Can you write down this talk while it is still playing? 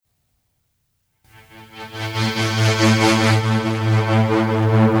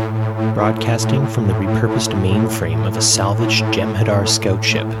broadcasting from the repurposed mainframe of a salvaged Jem'Hadar scout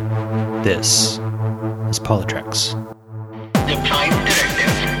ship. This is Polytrex. The Prime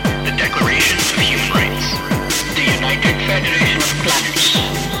Directive, the Declaration of Human Rights, the United Federation of Planets,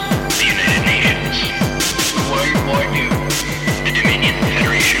 the United Nations, World War II, the Dominion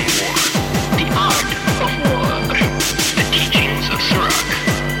Federation War, the Art of War, the Teachings of Surak,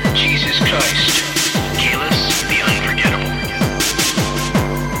 Jesus Christ, Kalis the Unforgettable.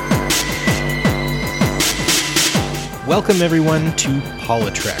 Welcome everyone to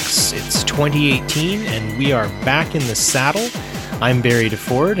Polytrex. It's 2018 and we are back in the saddle. I'm Barry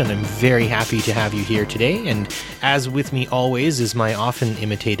DeFord and I'm very happy to have you here today. And as with me always is my often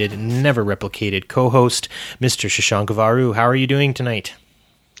imitated, never replicated co-host, Mr. Shashank and Barry. How are you doing tonight?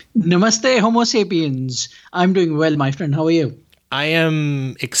 Namaste, Homo sapiens. I'm doing well, my friend. How are you? I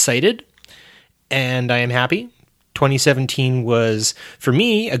am excited and I am happy. 2017 was, for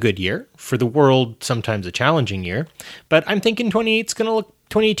me, a good year. For the world, sometimes a challenging year. But I'm thinking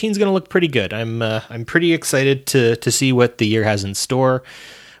 2018 is going to look pretty good. I'm pretty excited to see what the year has in store.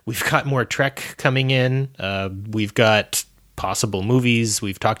 We've got more Trek coming in. We've got possible movies.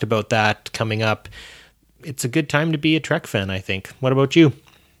 We've talked about that coming up. It's a good time to be a Trek fan, I think. What about you?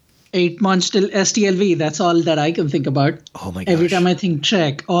 8 months till STLV. That's all that I can think about. Oh my gosh. Every time I think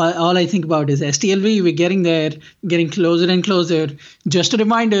Trek, all I think about is STLV. We're getting there, getting closer and closer. Just a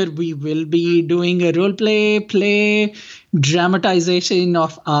reminder, we will be doing a role play dramatization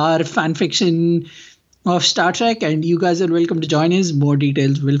of our fan fiction of Star Trek, and you guys are welcome to join us. More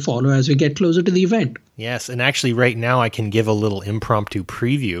details will follow as we get closer to the event. Yes, and actually right now I can give a little impromptu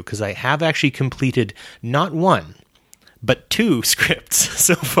preview because I have actually completed not one, but 2 scripts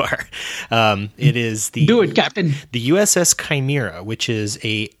so far. It is the Do it, Captain. The USS Chimera, which is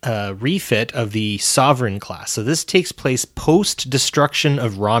a refit of the Sovereign class. So this takes place post-destruction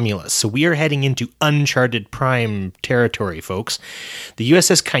of Romulus. So we are heading into uncharted prime territory, folks. The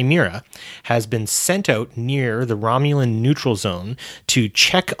USS Chimera has been sent out near the Romulan neutral zone to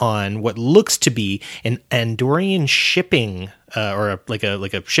check on what looks to be an Andorian shipping or like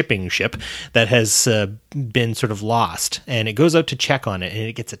a shipping ship that has been sort of lost, and it goes out to check on it, and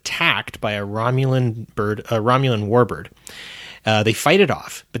it gets attacked by a Romulan warbird. They fight it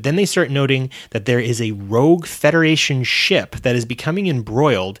off, but then they start noting that there is a rogue Federation ship that is becoming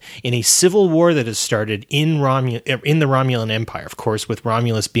embroiled in a civil war that has started in the Romulan Empire. Of course, with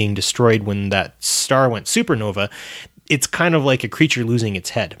Romulus being destroyed when that star went supernova, it's kind of like a creature losing its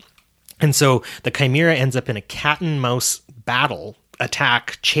head. And so the Chimera ends up in a cat and mouse battle,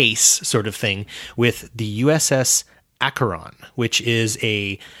 attack, chase sort of thing with the USS Acheron, which is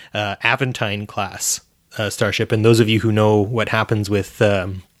a Aventine class starship. And those of you who know what happens with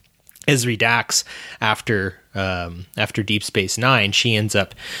Ezri Dax after Deep Space Nine, she ends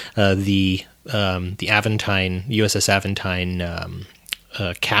up the Aventine USS Aventine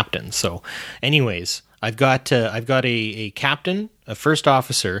captain. So, anyways, I've got a captain, a first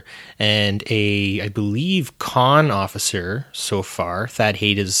officer, and I believe con officer so far. Thad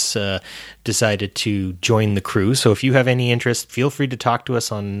Haight has decided to join the crew. So if you have any interest, feel free to talk to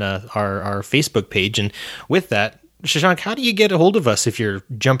us on our Facebook page. And with that, Shashank, how do you get a hold of us if you're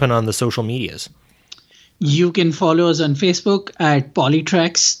jumping on the social medias? You can follow us on Facebook at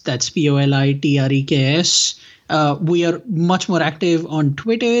Polytrex. That's Politreks. We are much more active on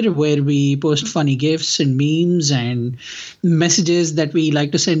Twitter, where we post funny GIFs and memes and messages that we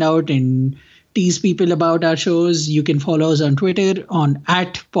like to send out and tease people about our shows. You can follow us on Twitter on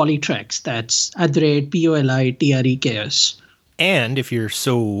at Polytrex. That's @Politreks. And if you're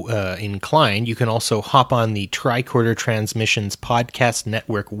so inclined, you can also hop on the Tricorder Transmissions Podcast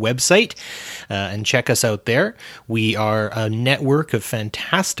Network website and check us out there. We are a network of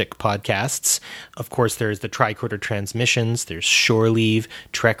fantastic podcasts. Of course, there's the Tricorder Transmissions, there's Shore Leave,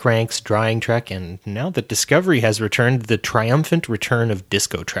 Trek Ranks, Drying Trek, and now that Discovery has returned, the triumphant return of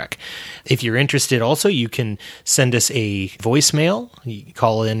Disco Trek. If you're interested also, you can send us a voicemail. You can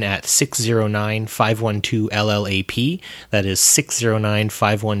call in at 609-512-LLAP. That is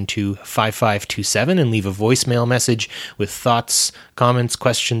 609-512-5527 and leave a voicemail message with thoughts, comments,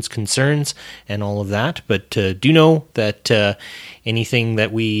 questions, concerns, and all of that. But do know that anything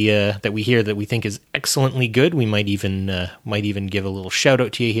that we hear that we think is excellently good, we might even give a little shout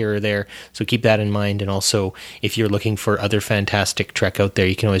out to you here or there. So keep that in mind. And also, if you're looking for other fantastic Trek out there,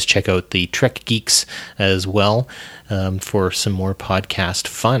 you can always check out the Trek Geeks as well for some more podcast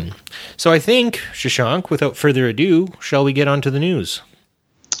fun. So I think, Shashank, without further ado, shall we get on to the news?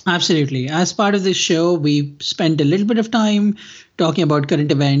 Absolutely. As part of this show, we spent a little bit of time talking about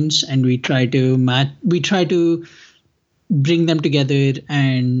current events, and we try to bring them together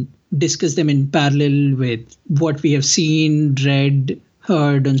and discuss them in parallel with what we have seen, read,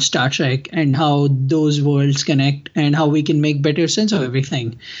 heard on Star Trek, and how those worlds connect and how we can make better sense of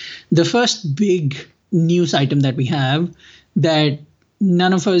everything. The first big news item that we have that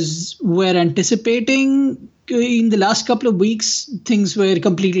none of us were anticipating in the last couple of weeks, things were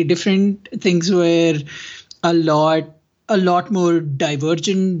completely different. Things were a lot more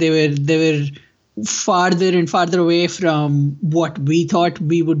divergent. They were farther and farther away from what we thought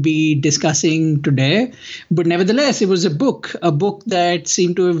we would be discussing today. But nevertheless, it was a book that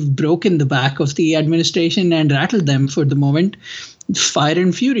seemed to have broken the back of the administration and rattled them for the moment. Fire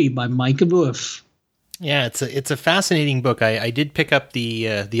and Fury by Michael Wolff. Yeah, it's a fascinating book. I did pick up the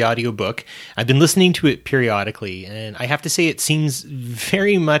audiobook. I've been listening to it periodically, and I have to say it seems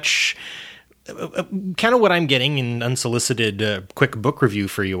very much kind of what I'm getting in unsolicited quick book review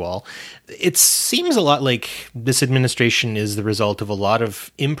for you all. It seems a lot like this administration is the result of a lot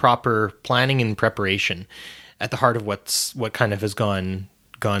of improper planning and preparation at the heart of what kind of has gone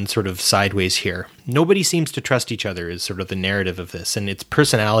sort of sideways here. Nobody seems to trust each other is sort of the narrative of this, and it's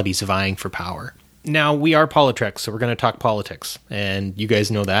personalities vying for power. Now, we are Politrex, so we're going to talk politics, and you guys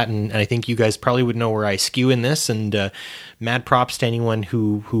know that, and I think you guys probably would know where I skew in this, and mad props to anyone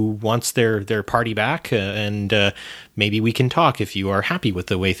who wants their party back, and maybe we can talk if you are happy with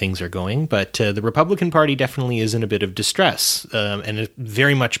the way things are going, but the Republican Party definitely is in a bit of distress, and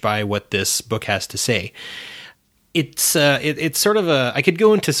very much by what this book has to say. It's sort of I could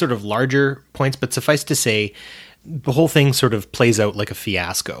go into sort of larger points, but suffice to say, the whole thing sort of plays out like a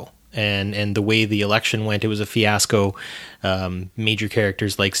fiasco. And the way the election went, it was a fiasco. Major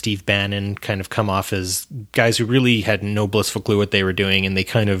characters like Steve Bannon kind of come off as guys who really had no blissful clue what they were doing, and they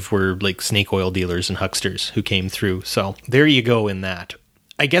kind of were like snake oil dealers and hucksters who came through. So there you go in that.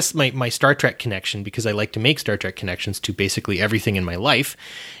 I guess my Star Trek connection, because I like to make Star Trek connections to basically everything in my life,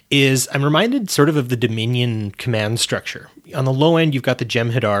 is I'm reminded sort of the Dominion command structure. On the low end, you've got the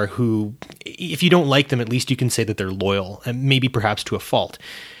Jem'Hadar who, if you don't like them, at least you can say that they're loyal, and maybe perhaps to a fault.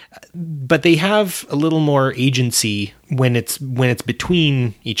 But they have a little more agency when it's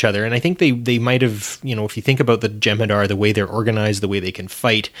between each other. And I think they might have, if you think about the Jem'Hadar, the way they're organized, the way they can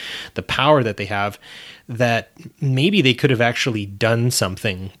fight, the power that they have, that maybe they could have actually done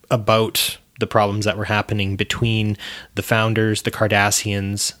something about the problems that were happening between the Founders, the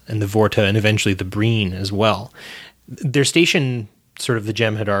Cardassians, and the Vorta, and eventually the Breen as well. Their station, sort of the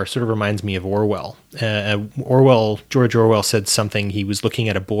Jem'Hadar, sort of reminds me of Orwell. George Orwell said something. He was looking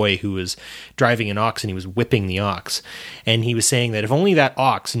at a boy who was driving an ox and he was whipping the ox. And he was saying that if only that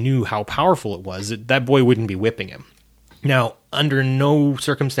ox knew how powerful it was, that boy wouldn't be whipping him. Now, under no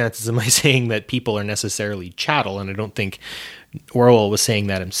circumstances am I saying that people are necessarily chattel, and I don't think Orwell was saying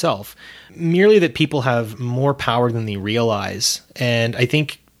that himself. Merely that people have more power than they realize. And I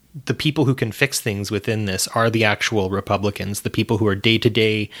think the people who can fix things within this are the actual Republicans, the people who are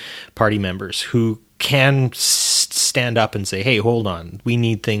day-to-day party members who can stand up and say, hey, hold on, we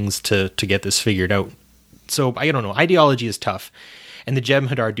need things to get this figured out. So, I don't know, ideology is tough, and the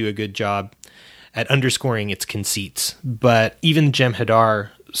Jem'Hadar do a good job at underscoring its conceits, but even the Jem'Hadar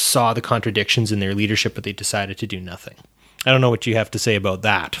saw the contradictions in their leadership, but they decided to do nothing. I don't know what you have to say about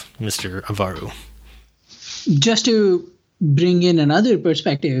that, Mr. Avaru. Just to bring in another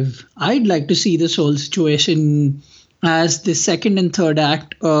perspective, I'd like to see this whole situation as the second and third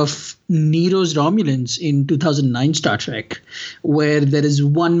act of Nero's Romulans in 2009 Star Trek, where there is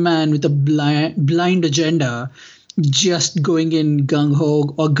one man with a blind agenda just going in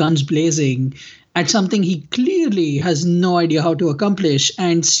gung-ho or guns blazing at something he clearly has no idea how to accomplish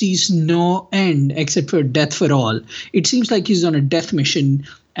and sees no end except for death for all. It seems like he's on a death mission,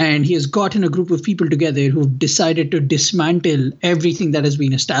 and he has gotten a group of people together who've decided to dismantle everything that has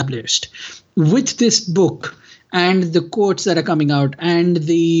been established. With this book and the quotes that are coming out and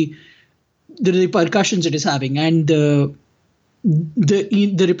the repercussions it is having and the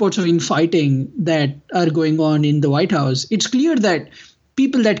reports of infighting that are going on in the White House, it's clear that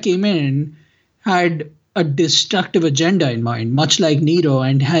people that came in had a destructive agenda in mind, much like Nero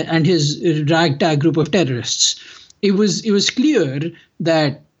and his ragtag group of terrorists. It was clear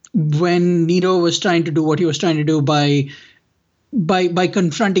that when Nero was trying to do what he was trying to do by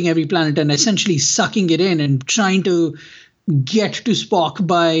confronting every planet and essentially sucking it in and trying to get to Spock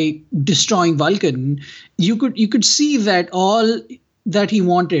by destroying Vulcan, you could see that all that he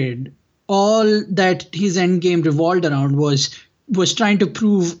wanted, all that his endgame revolved around was trying to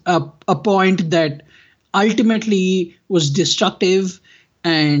prove a point that ultimately was destructive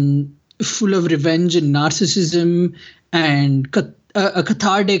and full of revenge and narcissism and a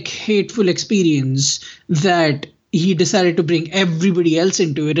cathartic, hateful experience that he decided to bring everybody else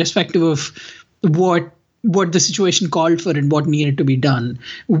into it, irrespective of what the situation called for and what needed to be done.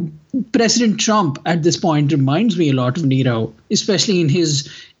 President Trump at this point reminds me a lot of Nero, especially in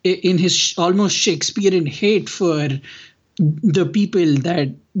his almost Shakespearean hate for the people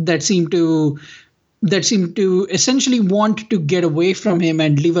that seem to essentially want to get away from him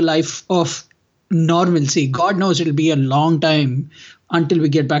and live a life of normalcy. God knows it'll be a long time until we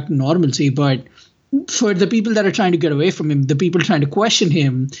get back to normalcy, but for the people that are trying to get away from him, the people trying to question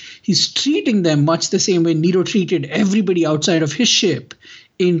him, he's treating them much the same way Nero treated everybody outside of his ship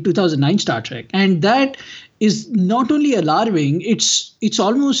in 2009 Star Trek. And that is not only alarming, it's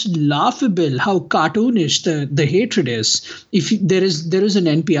almost laughable how cartoonish the hatred is. If there is an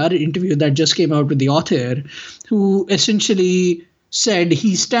NPR interview that just came out with the author, who essentially said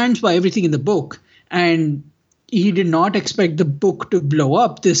he stands by everything in the book, and he did not expect the book to blow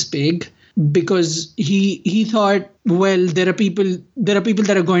up this big, because he thought, well, there are people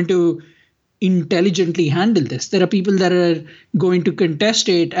that are going to intelligently handle this. There are people that are going to contest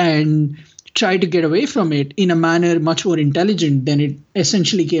it and try to get away from it in a manner much more intelligent than it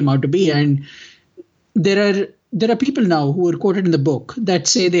essentially came out to be. And there are people now who are quoted in the book that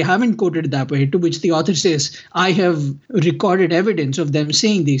say they haven't quoted it that way, to which the author says, I have recorded evidence of them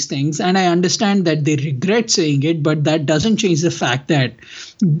saying these things, and I understand that they regret saying it, but that doesn't change the fact that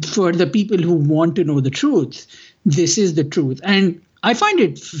for the people who want to know the truth, this is the truth. And I find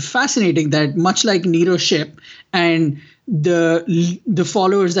it fascinating that much like Nero's ship and the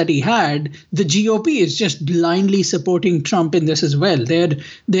followers that he had, the GOP is just blindly supporting Trump in this as well.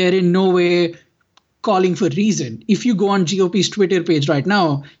 They're in no way calling for reason. If you go on GOP's Twitter page right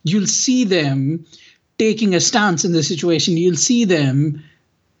now, you'll see them taking a stance in the situation. You'll see them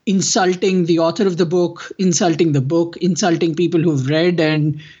insulting the author of the book, insulting the book, insulting people who've read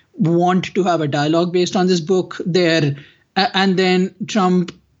and want to have a dialogue based on this book there. And then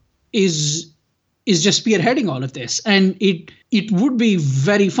Trump is just spearheading all of this. And it would be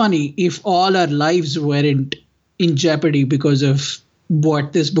very funny if all our lives weren't in jeopardy because of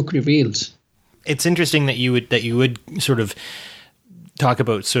what this book reveals. It's interesting that you would sort of talk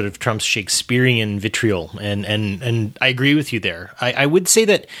about sort of Trump's Shakespearean vitriol, and I agree with you there. I would say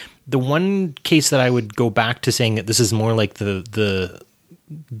that the one case that I would go back to saying that this is more like the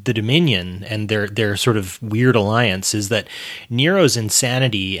Dominion and their sort of weird alliance is that Nero's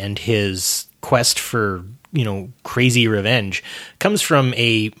insanity and his quest for, crazy revenge comes from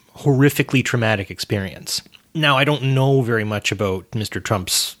a horrifically traumatic experience. Now, I don't know very much about Mr.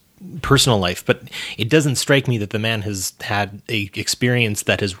 Trump's personal life, but it doesn't strike me that the man has had a experience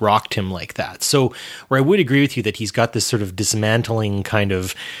that has rocked him like that. So where I would agree with you that he's got this sort of dismantling kind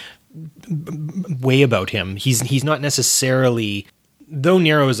of way about him, he's not necessarily, though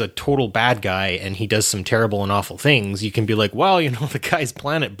Nero is a total bad guy and he does some terrible and awful things, you can be like, well, the guy's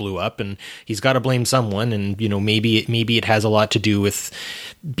planet blew up and he's got to blame someone, and maybe it has a lot to do with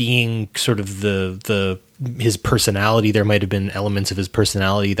being sort of his personality. There might have been elements of his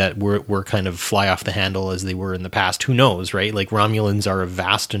personality that were kind of fly off the handle as they were in the past. Who knows, right? Like, Romulans are a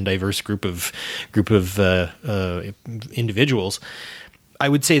vast and diverse group of individuals. I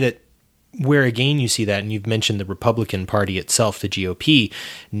would say that where again you see that, and you've mentioned the Republican Party itself, the GOP,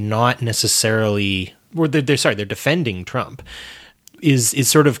 not necessarily, or they're defending Trump, is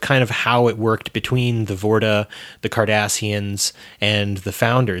sort of kind of how it worked between the Vorta, the Cardassians, and the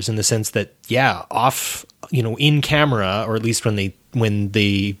founders, in the sense that, off, in camera, or at least when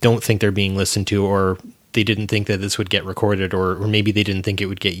they don't think they're being listened to, or they didn't think that this would get recorded, or maybe they didn't think it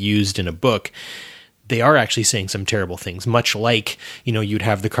would get used in a book, they are actually saying some terrible things, much like, you'd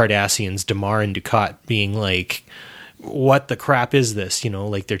have the Cardassians, Damar and Dukat, being like, what the crap is this?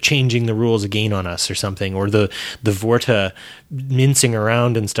 Like they're changing the rules again on us or something, or the Vorta mincing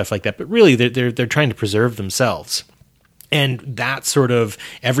around and stuff like that. But really, they're trying to preserve themselves. And that sort of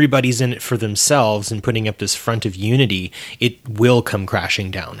everybody's in it for themselves and putting up this front of unity, it will come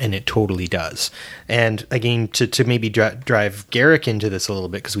crashing down, and it totally does. And again, to maybe drive Garak into this a little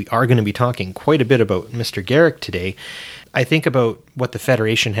bit, because we are going to be talking quite a bit about Mr. Garak today, I think about what the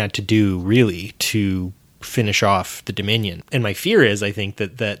Federation had to do really to finish off the Dominion. And my fear is, I think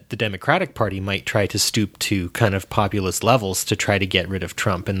that the Democratic Party might try to stoop to kind of populist levels to try to get rid of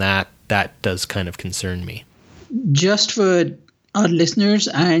Trump, and that does kind of concern me. Just for our listeners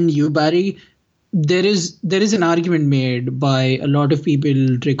and you, Barry, there is an argument made by a lot of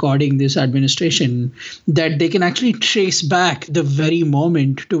people recording this administration that they can actually trace back the very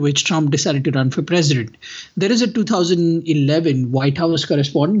moment to which Trump decided to run for president. There is a 2011 White House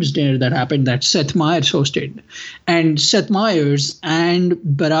Correspondents' Dinner that happened that Seth Meyers hosted. And Seth Meyers and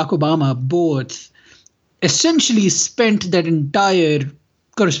Barack Obama both essentially spent that entire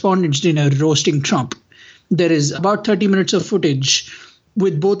correspondence dinner roasting Trump. There is about 30 minutes of footage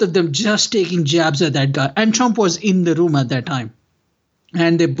with both of them just taking jabs at that guy. And Trump was in the room at that time.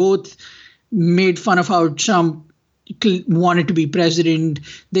 And they both made fun of how Trump wanted to be president.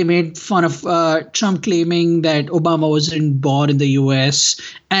 They made fun of Trump claiming that Obama wasn't born in the US.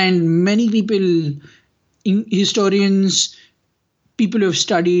 And many people, historians, people who have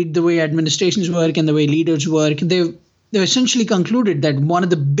studied the way administrations work and the way leaders work, they've essentially concluded that one of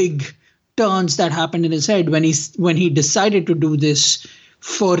the big turns that happened in his head when he decided to do this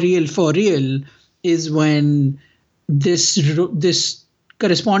for real is when this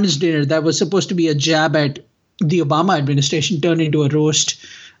correspondence dinner that was supposed to be a jab at the Obama administration turned into a roast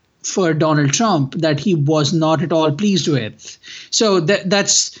for Donald Trump that he was not at all pleased with. So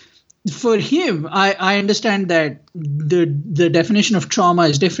that's for him. I understand that the definition of trauma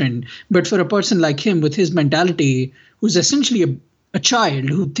is different, but for a person like him with his mentality, who's essentially a child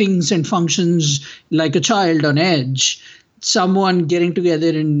who thinks and functions like a child on edge, someone getting together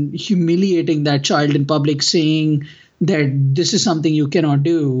and humiliating that child in public, saying that this is something you cannot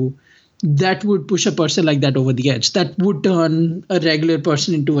do, that would push a person like that over the edge. That would turn a regular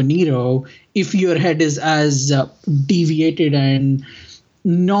person into a Nero if your head is as deviated and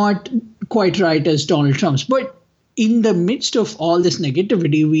not quite right as Donald Trump's. But in the midst of all this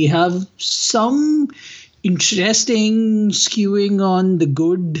negativity, we have some interesting skewing on the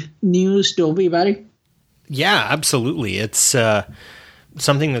good news, don't we, Barry? Yeah, absolutely. It's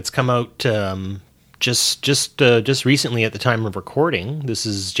something that's come out just recently at the time of recording. This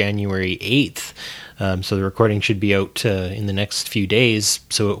is January 8th. So the recording should be out in the next few days.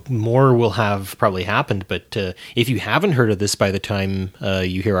 So more will have probably happened. But if you haven't heard of this by the time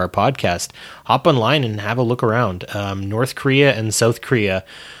you hear our podcast, hop online and have a look around. North Korea and South Korea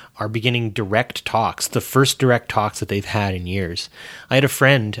are beginning direct talks, the first direct talks that they've had in years. I had a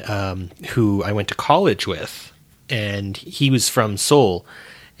friend who I went to college with, and he was from Seoul,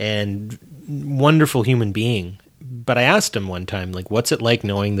 and wonderful human being. But I asked him one time, like, what's it like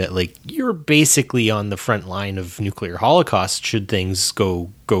knowing that, like, you're basically on the front line of nuclear holocaust should things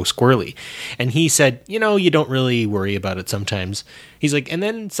go squirrely? And he said, you don't really worry about it sometimes. He's like, and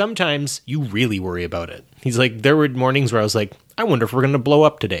then sometimes you really worry about it. He's like, there were mornings where I was like, I wonder if we're going to blow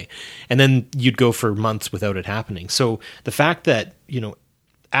up today. And then you'd go for months without it happening. So the fact that,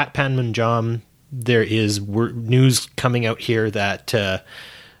 at Panmunjom, there is news coming out here that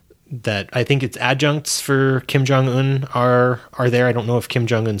I think it's adjuncts for Kim Jong-un are there. I don't know if Kim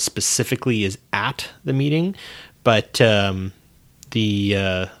Jong-un specifically is at the meeting, but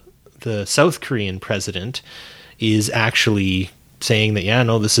the South Korean president is actually saying that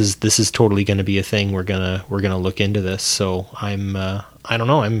this is totally going to be a thing. We're gonna look into this. So I'm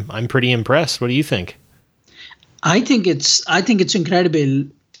pretty impressed. What do you think? I think it's incredible.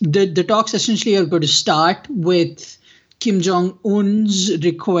 The talks essentially are going to start with Kim Jong-un's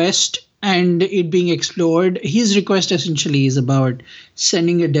request and it being explored. His request essentially is about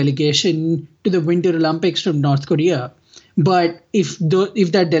sending a delegation to the Winter Olympics from North Korea. But if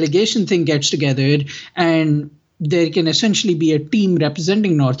that delegation thing gets together and there can essentially be a team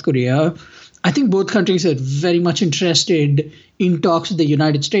representing North Korea, I think both countries are very much interested in talks with the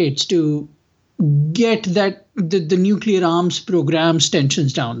United States to get that the nuclear arms program's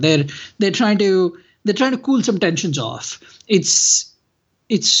tensions down. They're trying to cool some tensions off. It's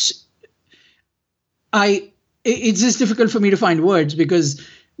just difficult for me to find words because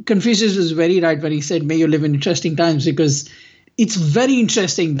Confucius was very right when he said, may you live in interesting times, because it's very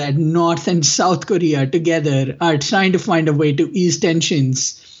interesting that North and South Korea together are trying to find a way to ease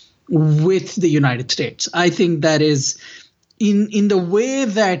tensions with the United States. I think that is in the way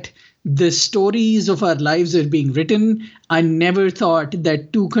that the stories of our lives are being written. I never thought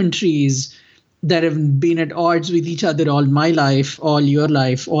that two countries that have been at odds with each other all my life, all your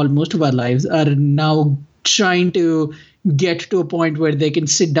life, all most of our lives are now trying to get to a point where they can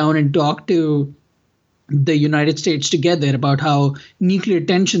sit down and talk to the United States together about how nuclear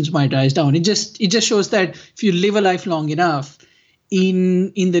tensions might rise down. It just shows that if you live a life long enough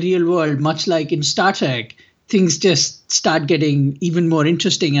in the real world, much like in Star Trek, things just start getting even more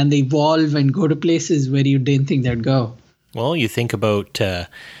interesting and they evolve and go to places where you didn't think they'd go. Well, you think about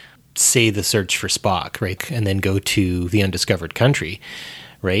say the search for Spock, right? And then go to the undiscovered country,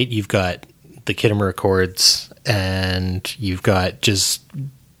 right? You've got the Khitomer Accords and you've got just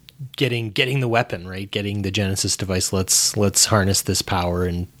getting the weapon, right? Getting the Genesis device. Let's harness this power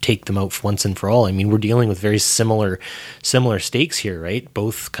and take them out once and for all. I mean, we're dealing with very similar stakes here, right?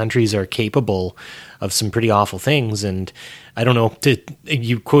 Both countries are capable of some pretty awful things, and I don't know.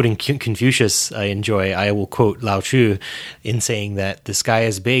 You quoting Confucius, I enjoy. I will quote Lao Tzu in saying that the sky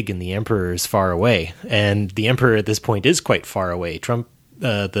is big and the emperor is far away, and the emperor at this point is quite far away. Trump,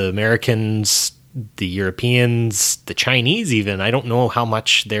 the Americans, the Europeans, the Chinese even, I don't know how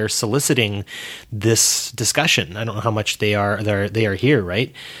much they're soliciting this discussion. I don't know how much they are here,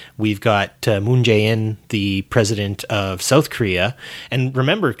 right? We've got Moon Jae-in, the president of South Korea. And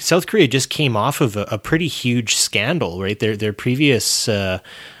remember, South Korea just came off of a pretty huge scandal, right? Their previous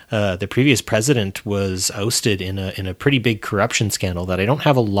the previous president was ousted in a pretty big corruption scandal that I don't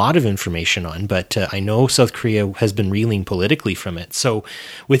have a lot of information on, but I know South Korea has been reeling politically from it. So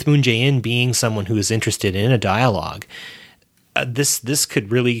with Moon Jae-in being someone who is interested in a dialogue, this could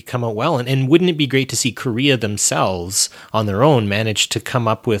really come out well. And wouldn't it be great to see Korea themselves on their own manage to come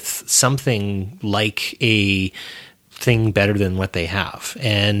up with something like a thing better than what they have?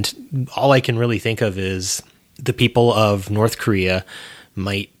 And all I can really think of is the people of North Korea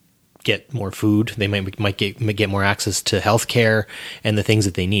might get more food. They might get more access to healthcare and the things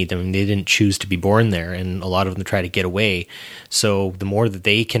that they need. I mean, they didn't choose to be born there, and a lot of them try to get away. So the more that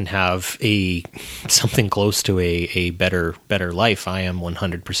they can have something close to a better life, I am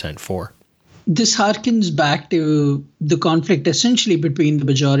 100% for. This harkens back to the conflict essentially between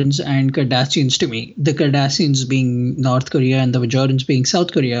the Bajorans and Cardassians to me. The Cardassians being North Korea and the Bajorans being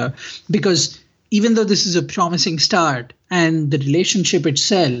South Korea, because even though this is a promising start and the relationship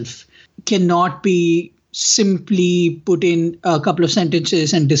itself cannot be simply put in a couple of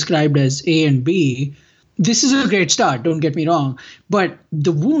sentences and described as A and B, this is a great start, don't get me wrong. But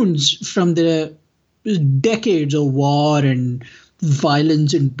the wounds from the decades of war and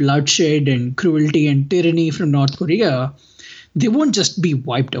violence and bloodshed and cruelty and tyranny from North Korea, they won't just be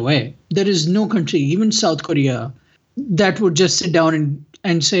wiped away. There is no country, even South Korea, that would just sit down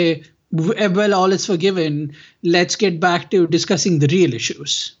and say, well, all is forgiven. Let's get back to discussing the real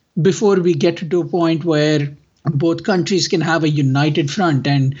issues before we get to a point where both countries can have a united front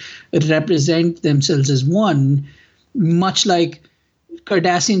and represent themselves as one, much like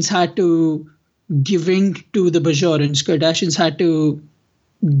Cardassians had to give in to the Bajorans. Cardassians had to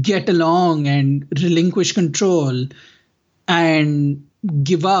get along and relinquish control and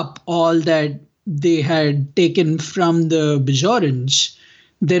give up all that they had taken from the Bajorans.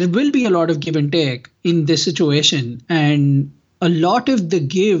 There will be a lot of give and take in this situation, and a lot of the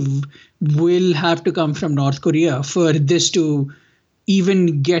give will have to come from North Korea for this to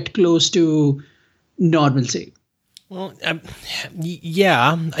even get close to normalcy. Well,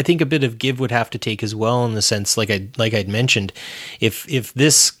 yeah, I think a bit of give would have to take as well, in the sense, like I'd mentioned, if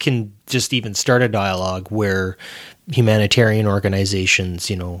this can just even start a dialogue where humanitarian organizations,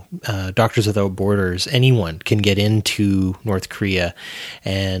 Doctors Without Borders, anyone can get into North Korea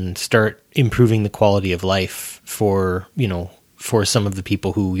and start improving the quality of life for some of the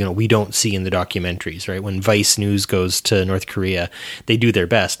people who, we don't see in the documentaries, right? When Vice News goes to North Korea, they do their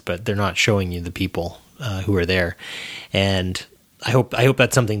best, but they're not showing you the people who are there. And I hope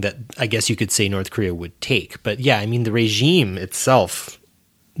that's something that I guess you could say North Korea would take. But yeah, I mean, the regime itself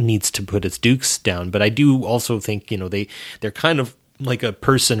needs to put its dukes down. But I do also think, they're kind of like a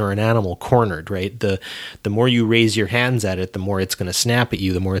person or an animal cornered, right? The more you raise your hands at it, the more it's going to snap at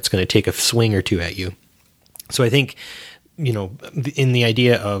you, the more it's going to take a swing or two at you. So I think, in the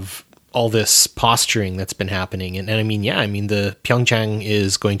idea of all this posturing that's been happening, and I mean, the Pyeongchang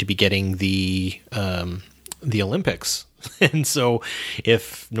is going to be getting the Olympics. And so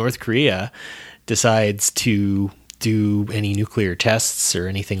if North Korea decides to do any nuclear tests or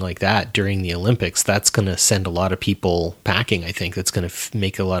anything like that during the Olympics, that's going to send a lot of people packing. I think that's going to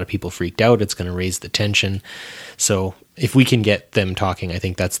make a lot of people freaked out. It's going to raise the tension. So if we can get them talking, I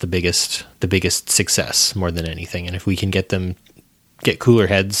think that's the biggest success more than anything. And if we can get cooler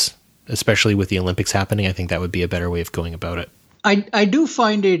heads, especially with the Olympics happening, I think that would be a better way of going about it. I do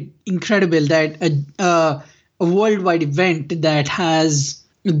find it incredible that a worldwide event that has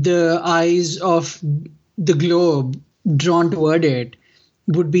the eyes of the globe drawn toward it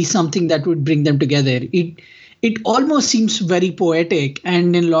would be something that would bring them together. It almost seems very poetic,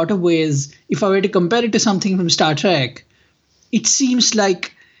 and in a lot of ways, if I were to compare it to something from Star Trek, it seems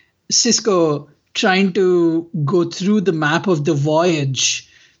like Sisko trying to go through the map of the voyage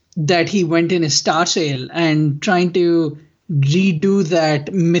that he went in a star sail and trying to redo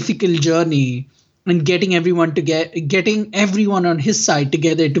that mythical journey and getting everyone on his side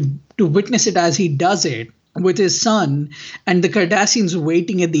together to witness it as he does it. with his son, and the Cardassians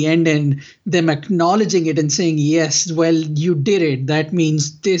waiting at the end and them acknowledging it and saying, yes, well, you did it. That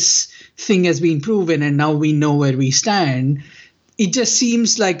means this thing has been proven and now we know where we stand. It just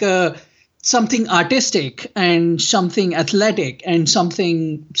seems like something artistic and something athletic and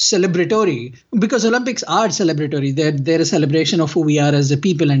something celebratory, because Olympics are celebratory. They're a celebration of who we are as a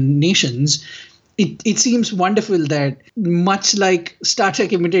people and nations. It seems wonderful that, much like Star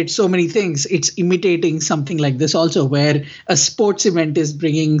Trek imitates so many things, it's imitating something like this also, where a sports event is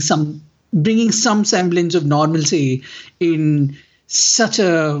bringing some semblance of normalcy in such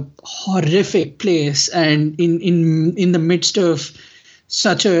a horrific place and in the midst of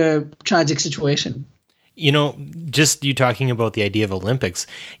such a tragic situation. You know, just you talking about the idea of Olympics,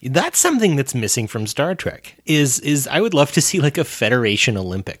 that's something that's missing from Star Trek. Is I would love to see like a Federation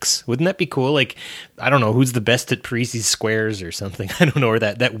Olympics. Wouldn't that be cool? Like, I don't know, who's the best at Parisi's squares or something. I don't know, or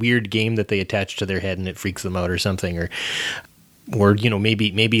that weird game that they attach to their head and it freaks them out or something, or you know,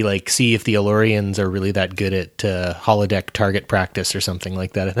 maybe like see if the Elorians are really that good at holodeck target practice or something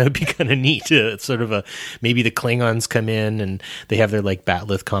like that. That would be kind of neat. It's sort of maybe the Klingons come in and they have their like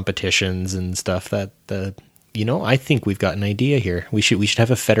batleth competitions and stuff. That you know, I think we've got an idea here. We should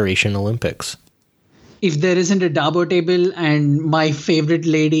have a Federation Olympics. If there isn't a Dabo table and my favorite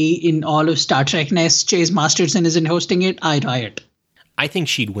lady in all of Star Trek-ness, Chase Masterson, isn't hosting it, I riot. I think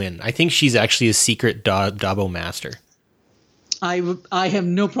she'd win. I think she's actually a secret Dabo master. I have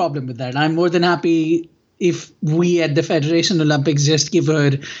no problem with that. I'm more than happy if we at the Federation Olympics just give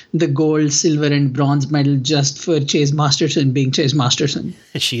her the gold, silver, and bronze medal just for Chase Masterson being Chase Masterson.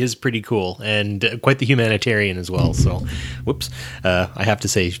 She is pretty cool and quite the humanitarian as well. So, whoops. I have to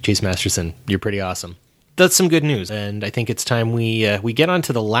say, Chase Masterson, you're pretty awesome. That's some good news, and I think it's time we get on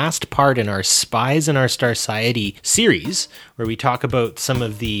to the last part in our Spies in Our Starcity series, where we talk about some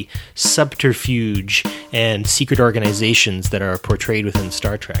of the subterfuge and secret organizations that are portrayed within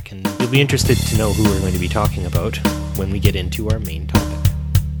Star Trek, and you'll be interested to know who we're going to be talking about when we get into our main topic.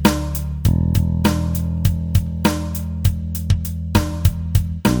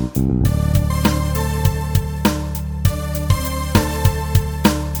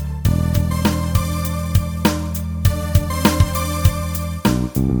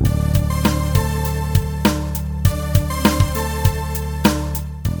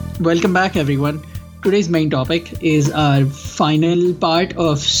 Welcome back, everyone. Today's main topic is our final part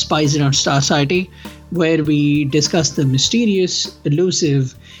of Spies in Our Starcity, where we discuss the mysterious,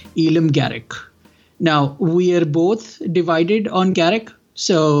 elusive Elam Garak. Now, we are both divided on Garak,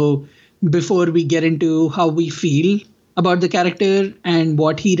 so before we get into how we feel about the character and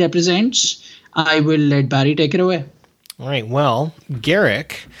what he represents, I will let Barry take it away. All right, well,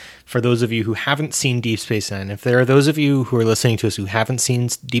 Garak, for those of you who haven't seen Deep Space Nine, if there are those of you who are listening to us who haven't seen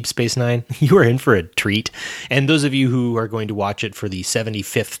Deep Space Nine, you are in for a treat. And those of you who are going to watch it for the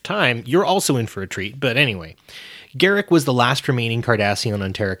 75th time, you're also in for a treat. But anyway, Garak was the last remaining Cardassian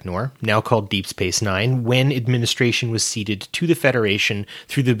on Terok Nor, now called Deep Space Nine, when administration was ceded to the Federation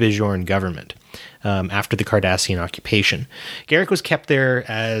through the Bajoran government. After the Cardassian occupation. Garak was kept there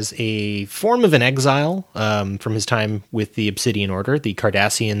as a form of an exile from his time with the Obsidian Order. The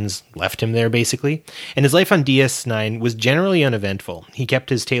Cardassians left him there, basically. And his life on DS9 was generally uneventful. He kept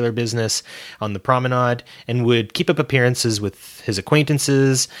his tailor business on the promenade and would keep up appearances with his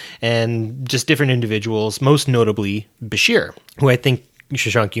acquaintances and just different individuals, most notably Bashir, who I think,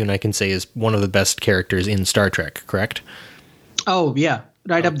 Shashank, you and I can say is one of the best characters in Star Trek, correct? Oh, yeah.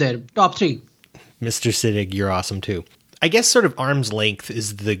 Right up there. Top 3. Mr. Siddig, you're awesome too. I guess sort of arm's length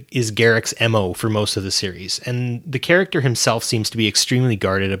is Garak's MO for most of the series, and the character himself seems to be extremely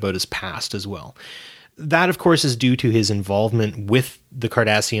guarded about his past as well. That, of course, is due to his involvement with the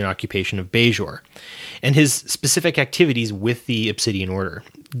Cardassian occupation of Bajor, and his specific activities with the Obsidian Order.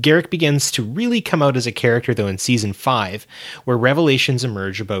 Garak begins to really come out as a character, though, in Season 5, where revelations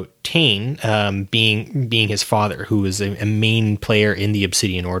emerge about Tain being his father, who is a main player in the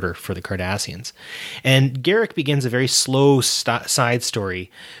Obsidian Order for the Cardassians. And Garak begins a very slow side story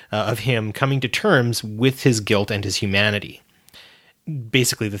of him coming to terms with his guilt and his humanity.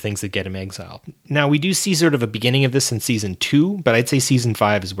 Basically the things that get him exiled. Now, we do see sort of a beginning of this in Season 2, but I'd say Season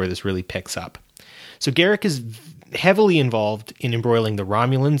 5 is where this really picks up. So Garak is heavily involved in embroiling the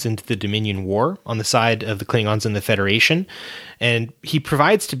Romulans into the Dominion War on the side of the Klingons and the Federation, and he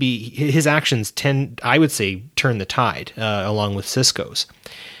provides to be, his actions tend, I would say, turn the tide, along with Sisko's.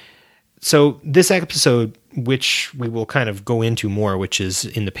 So this episode, which we will kind of go into more, which is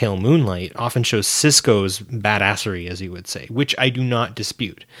in the Pale Moonlight, often shows Sisko's badassery, as you would say, which I do not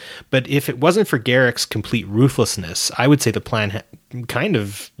dispute. But if it wasn't for Garak's complete ruthlessness, I would say the plan kind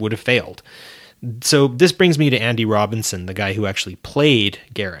of would have failed. So this brings me to Andy Robinson, the guy who actually played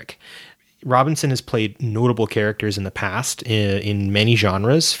Garak. Robinson has played notable characters in the past in many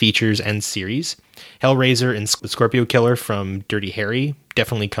genres, features, and series. Hellraiser and Scorpio Killer from Dirty Harry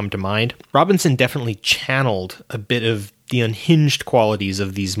definitely come to mind. Robinson definitely channeled a bit of the unhinged qualities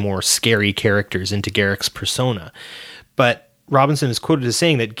of these more scary characters into Garak's persona. But Robinson is quoted as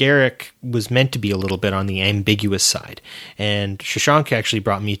saying that Garak was meant to be a little bit on the ambiguous side. And Shashank actually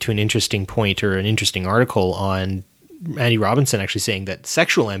brought me to an interesting point, or an interesting article on Andy Robinson actually saying that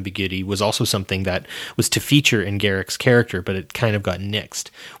sexual ambiguity was also something that was to feature in Garak's character, but it kind of got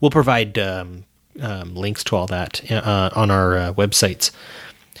nixed. We'll provide links to all that on our websites.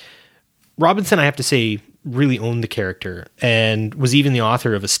 Robinson, I have to say, really owned the character and was even the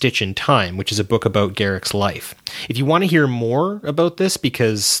author of A Stitch in Time, which is a book about Garak's life. If you want to hear more about this,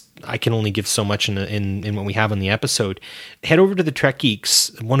 because I can only give so much in what we have on the episode, head over to the Trek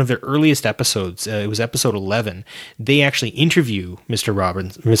Geeks, one of their earliest episodes. It was episode 11. They actually interview Mr.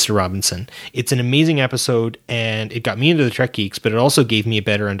 Robinson. It's an amazing episode, and it got me into the Trek Geeks, but it also gave me a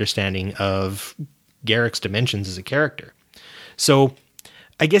better understanding of Garak's dimensions as a character. So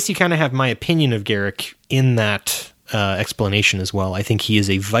I guess you kind of have my opinion of Garak in that explanation as well. I think he is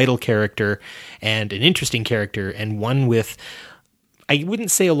a vital character and an interesting character, and one with, I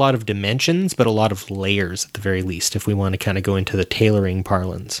wouldn't say a lot of dimensions, but a lot of layers at the very least, if we want to kind of go into the tailoring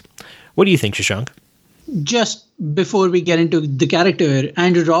parlance. What do you think, Shashank? Just before we get into the character,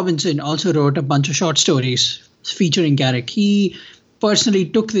 Andrew Robinson also wrote a bunch of short stories featuring Garak. He personally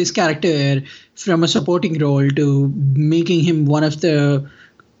took this character from a supporting role to making him one of the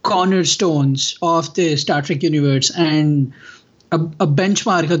cornerstones of the Star Trek universe and a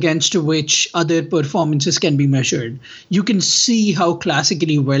benchmark against which other performances can be measured. You can see how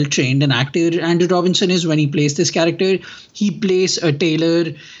classically well-trained an actor Andrew Robinson is when he plays this character. He plays a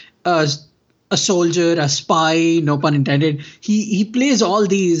tailor, a soldier, a spy, no pun intended. He plays all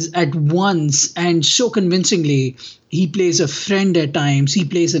these at once and so convincingly. He plays a friend at times. He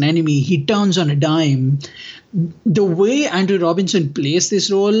plays an enemy. He turns on a dime. The way Andrew Robinson plays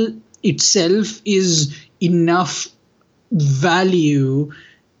this role itself is enough value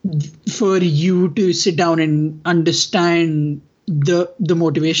for you to sit down and understand the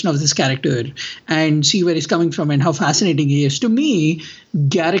motivation of this character and see where he's coming from and how fascinating he is. To me,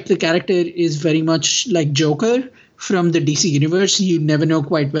 Garak, the character, is very much like Joker from the DC universe. You never know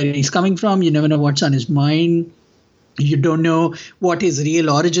quite where he's coming from. You never know what's on his mind. You don't know what his real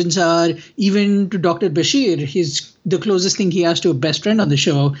origins are. Even to Dr. Bashir, the closest thing he has to a best friend on the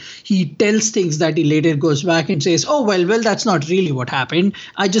show, he tells things that he later goes back and says, oh, well, that's not really what happened.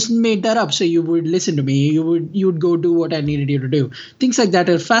 I just made that up so you would listen to me. You would go do what I needed you to do. Things like that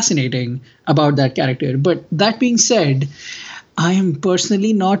are fascinating about that character. But that being said, I am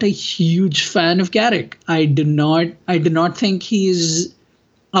personally not a huge fan of Garak. I do not think he's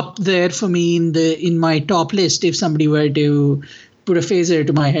up there for me in my top list. If somebody were to put a phaser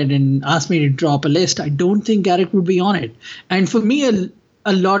to my head and ask me to drop a list, I don't think Garak would be on it. And for me,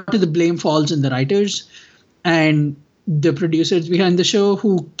 a lot of the blame falls on the writers and the producers behind the show,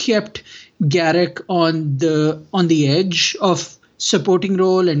 who kept Garak on the edge of supporting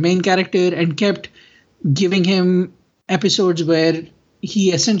role and main character and kept giving him episodes where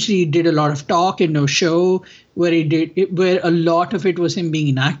he essentially did a lot of talk and no show, where a lot of it was him being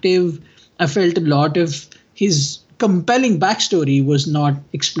inactive. I felt a lot of his compelling backstory was not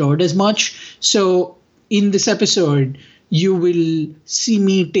explored as much. So in this episode, you will see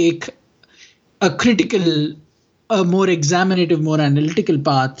me take a critical, a more examinative, more analytical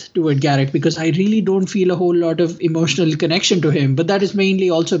path toward Garak, because I really don't feel a whole lot of emotional connection to him. But that is mainly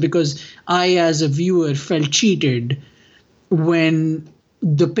also because I, as a viewer, felt cheated when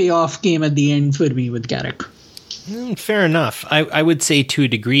the payoff came at the end for me with Garak. Fair enough. I would say, to a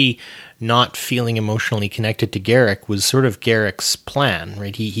degree, not feeling emotionally connected to Garak was sort of Garak's plan,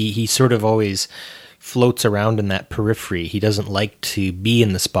 right? He sort of always floats around in that periphery. He doesn't like to be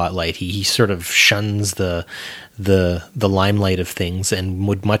in the spotlight. He sort of shuns the limelight of things and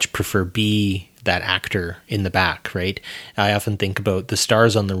would much prefer be that actor in the back, right? I often think about the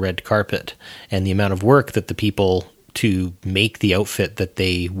stars on the red carpet and the amount of work that the people to make the outfit that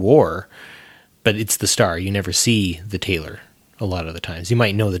they wore, but it's the star. You never see the tailor a lot of the times. You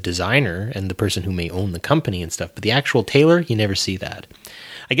might know the designer and the person who may own the company and stuff, but the actual tailor, you never see that.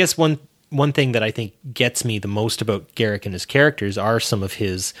 I guess one thing that I think gets me the most about Garak and his characters are some of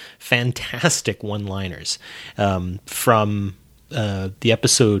his fantastic one-liners. From the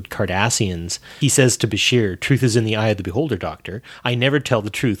episode Cardassians, he says to Bashir, "Truth is in the eye of the beholder, Doctor. I never tell the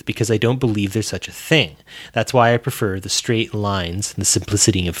truth because I don't believe there's such a thing. That's why I prefer the straight lines and the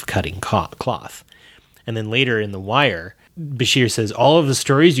simplicity of cutting cloth." And then later in The Wire, Bashir says, "All of the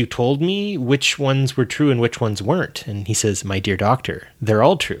stories you told me, which ones were true and which ones weren't?" And he says, "My dear Doctor, they're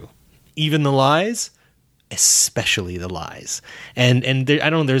all true. Even the lies?" Especially the lies. And there, I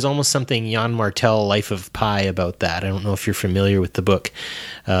don't know, there's almost something Jan Martel, Life of Pi, about that. I don't know if you're familiar with the book,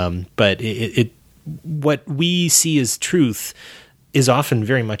 but what we see as truth is often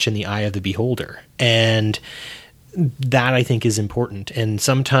very much in the eye of the beholder, and that, I think, is important. And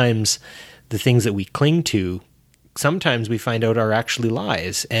sometimes the things that we cling to, sometimes we find out are actually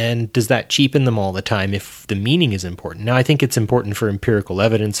lies. And does that cheapen them all the time if the meaning is important? Now, I think it's important for empirical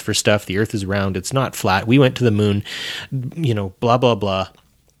evidence for stuff. The Earth is round. It's not flat. We went to the moon, blah, blah, blah.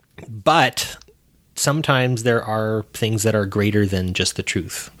 But sometimes there are things that are greater than just the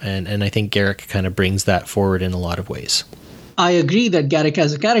truth. And I think Garak kind of brings that forward in a lot of ways. I agree that Garak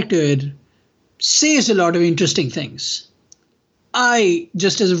as a character says a lot of interesting things. I,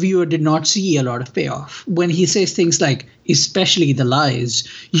 just as a viewer, did not see a lot of payoff. When he says things like, especially the lies,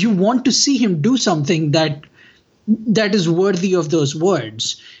 you want to see him do something that is worthy of those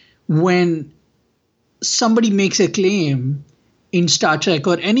words. When somebody makes a claim in Star Trek,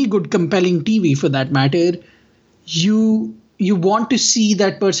 or any good compelling TV for that matter, you want to see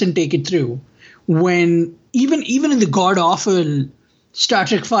that person take it through. When even in the god-awful Star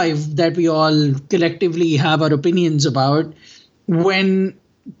Trek V that we all collectively have our opinions about, when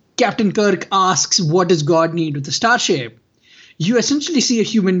Captain Kirk asks, what does God need with a starship? You essentially see a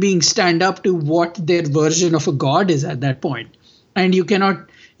human being stand up to what their version of a god is at that point. And you cannot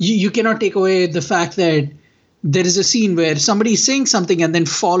take away the fact that there is a scene where somebody is saying something and then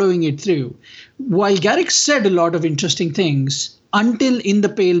following it through. While Garak said a lot of interesting things, until In the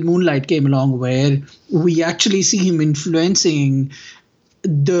Pale Moonlight came along, where we actually see him influencing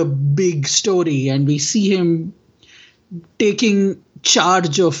the big story, and we see him taking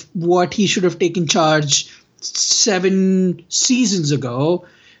charge of what he should have taken charge 7 seasons ago.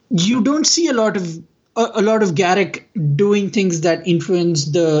 You don't see a lot of Garak doing things that influence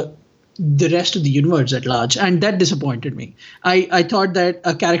the rest of the universe at large, and that disappointed me. I thought that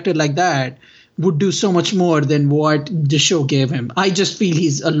a character like that would do so much more than what the show gave him. I just feel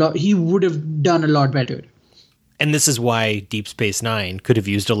he would have done a lot better. And this is why Deep Space Nine could have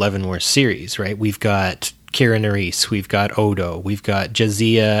used a Leavenworth series, right? We've got Kira Nerys, we've got Odo, we've got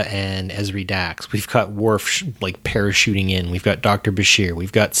Jadzia and Ezri Dax, we've got Worf parachuting in, we've got Dr. Bashir,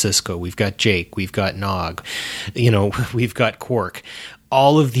 we've got Sisko, we've got Jake, we've got Nog, we've got Quark.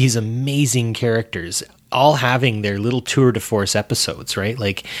 All of these amazing characters, all having their little tour de force episodes, right?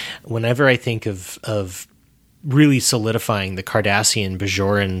 Like, whenever I think of really solidifying the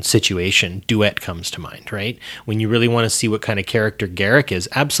Cardassian-Bajoran situation, Duet comes to mind, right? When you really want to see what kind of character Garak is,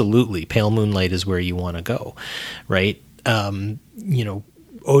 absolutely, Pale Moonlight is where you want to go, right?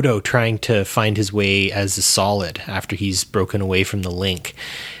 Odo trying to find his way as a solid after he's broken away from the link.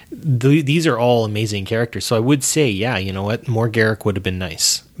 These are all amazing characters. So I would say, yeah, you know what? More Garak would have been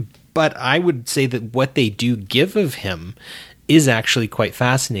nice. But I would say that what they do give of him is actually quite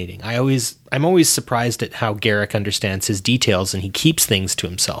fascinating. I'm always surprised at how Garak understands his details, and he keeps things to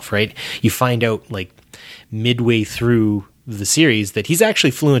himself, right? You find out midway through the series that he's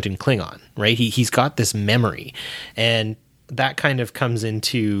actually fluent in Klingon, right? He's got this memory, and that kind of comes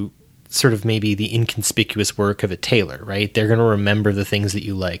into sort of maybe the inconspicuous work of a tailor, right? They're going to remember the things that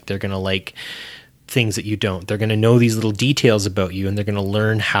you like. They're going to like things that you don't. They're going to know these little details about you, and they're going to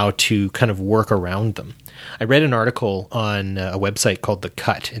learn how to kind of work around them. I read an article on a website called The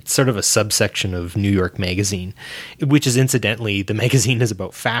Cut. It's sort of a subsection of New York Magazine, which is, incidentally, the magazine is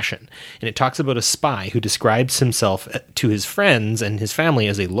about fashion. And it talks about a spy who describes himself to his friends and his family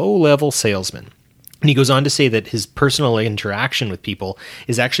as a low-level salesman. And he goes on to say that his personal interaction with people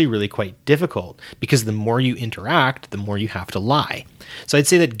is actually really quite difficult, because the more you interact, the more you have to lie. So I'd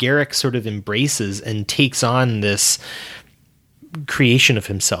say that Garak sort of embraces and takes on this creation of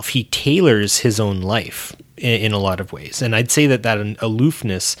himself. He tailors his own life in a lot of ways. And I'd say that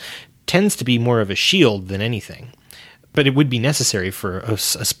aloofness tends to be more of a shield than anything. But it would be necessary for a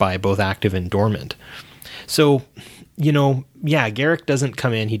spy, both active and dormant. So, Garak doesn't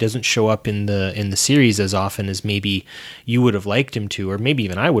come in. He doesn't show up in the series as often as maybe you would have liked him to, or maybe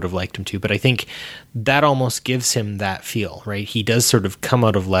even I would have liked him to. But I think that almost gives him that feel, right? He does sort of come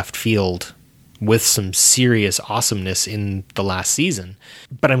out of left field with some serious awesomeness in the last season.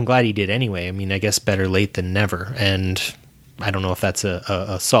 But I'm glad he did anyway. I mean, I guess better late than never. And I don't know if that's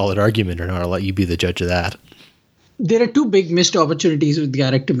a solid argument or not. I'll let you be the judge of that. there are two big missed opportunities with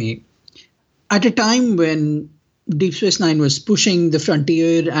Garak to me. At a time when Deep Space Nine was pushing the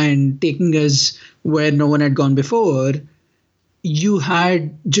frontier and taking us where no one had gone before, you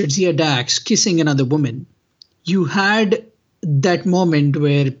had Jadzia Dax kissing another woman. You had that moment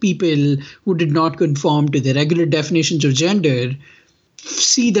where people who did not conform to the regular definitions of gender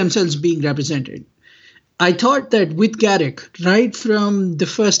see themselves being represented. I thought that with Garak, right from the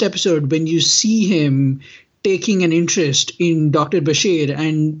first episode, when you see him taking an interest in Dr. Bashir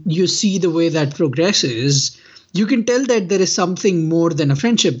and you see the way that progresses, you can tell that there is something more than a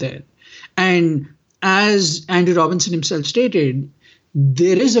friendship there. And as Andrew Robinson himself stated,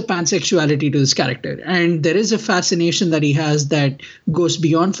 there is a pansexuality to this character, and there is a fascination that he has that goes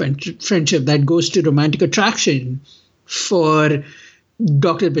beyond friendship, that goes to romantic attraction for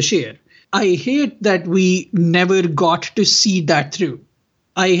Dr. Bashir. I hate that we never got to see that through.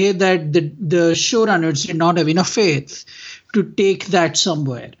 I hate that the showrunners did not have enough faith to take that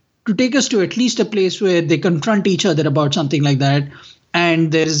somewhere, to take us to at least a place where they confront each other about something like that,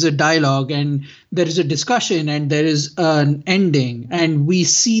 and there is a dialogue and there is a discussion and there is an ending, and we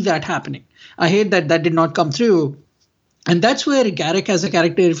see that happening. I hate that that did not come through. And that's where Garak as a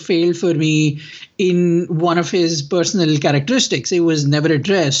character failed for me in one of his personal characteristics. It was never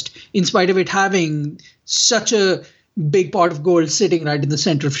addressed, in spite of it having such a big pot of gold sitting right in the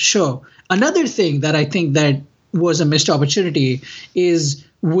center of the show. Another thing that I think that was a missed opportunity is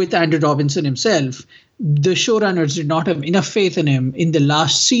with Andrew Robinson himself. The showrunners did not have enough faith in him in the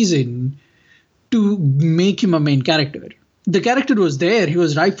last season to make him a main character. The character was there. He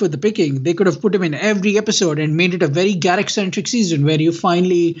was ripe for the picking. They could have put him in every episode and made it a very Garak-centric season where you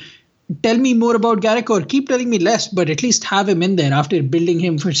finally tell me more about Garak or keep telling me less, but at least have him in there after building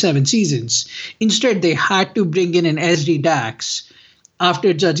him for 7 seasons. Instead, they had to bring in an SD Dax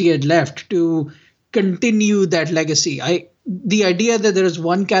after Judgy had left to continue that legacy. The idea that there was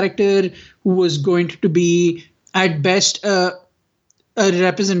one character who was going to be at best a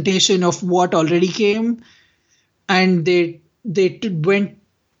representation of what already came, and they went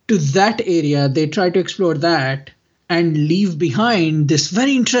to that area, they tried to explore that and leave behind this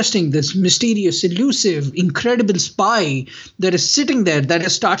very interesting, this mysterious, elusive, incredible spy that is sitting there, that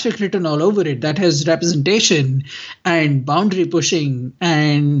has Star Trek written all over it, that has representation and boundary pushing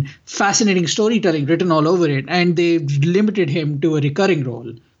and fascinating storytelling written all over it, and they've limited him to a recurring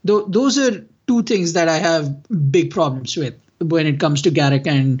role. Those are two things that I have big problems with when it comes to Garak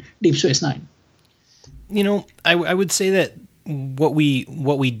and Deep Space Nine. You know, I would say that what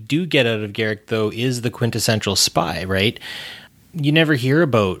we do get out of Garak, though, is the quintessential spy, right? You never hear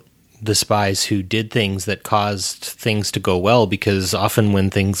about the spies who did things that caused things to go well, because often when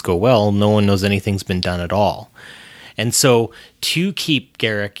things go well, no one knows anything's been done at all. And so to keep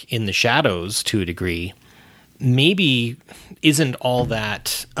Garak in the shadows to a degree maybe isn't all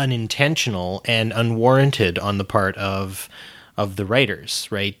that unintentional and unwarranted on the part of the writers,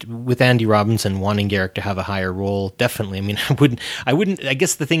 right? With Andy Robinson wanting Garak to have a higher role, definitely. I mean, I wouldn't, I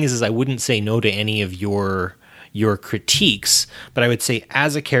guess the thing is I wouldn't say no to any of your critiques, but I would say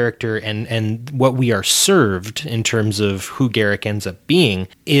as a character and what we are served in terms of who Garak ends up being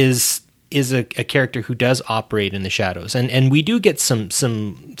is a character who does operate in the shadows. And we do get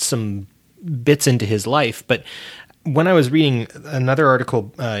some bits into his life, but when I was reading another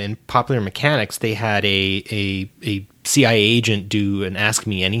article in Popular Mechanics, they had a CIA agent do an Ask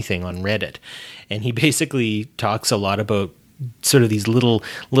Me Anything on Reddit, and he basically talks a lot about sort of these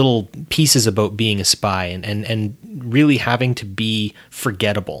little pieces about being a spy and really having to be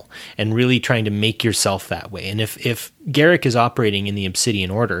forgettable and really trying to make yourself that way. And if Garak is operating in the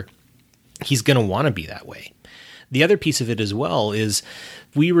Obsidian Order, he's going to want to be that way. The other piece of it as well is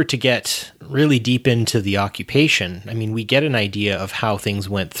we were to get really deep into the occupation. I mean, we get an idea of how things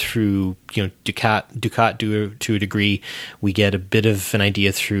went through, Dukat to a degree. We get a bit of an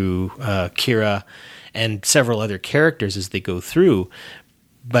idea through Kira and several other characters as they go through.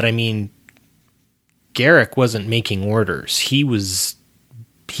 But I mean, Garak wasn't making orders. He was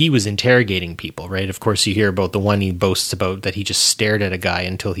interrogating people, right? Of course, you hear about the one he boasts about that he just stared at a guy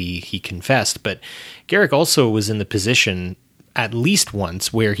until he confessed. But Garak also was in the position at least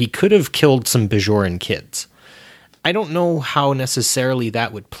once where he could have killed some Bajoran kids. I don't know how necessarily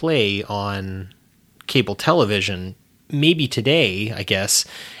that would play on cable television. Maybe today, I guess,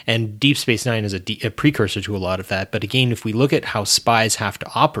 and Deep Space Nine is a precursor to a lot of that. But again, if we look at how spies have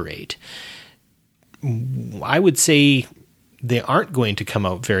to operate, I would say they aren't going to come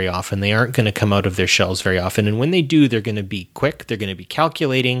out very often. They aren't going to come out of their shells very often. And when they do, they're going to be quick, they're going to be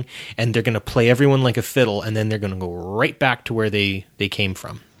calculating, and they're going to play everyone like a fiddle, and then they're going to go right back to where they came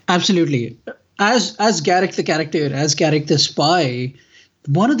from. Absolutely. as Garak the character, as Garak the spy,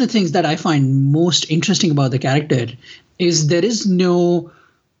 one of the things that I find most interesting about the character is there is no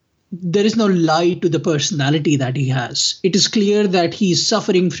lie to the personality that he has. It is clear that he's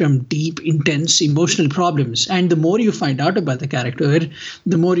suffering from deep, intense emotional problems. And the more you find out about the character,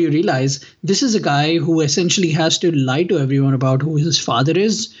 the more you realize this is a guy who essentially has to lie to everyone about who his father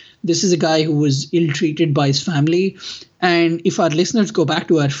is. This is a guy who was ill-treated by his family. And if our listeners go back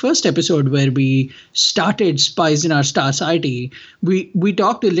to our first episode where we started Spies in Our Starcity, we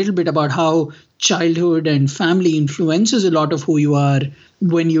talked a little bit about how childhood and family influences a lot of who you are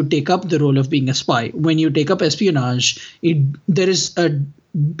when you take up the role of being a spy. When you take up espionage, there is a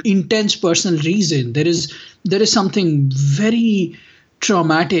intense personal reason. There is something very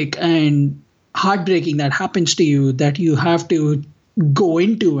traumatic and heartbreaking that happens to you that you have to go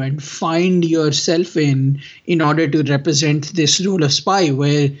into and find yourself in order to represent this role of spy,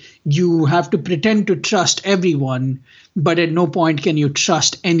 where you have to pretend to trust everyone, but at no point can you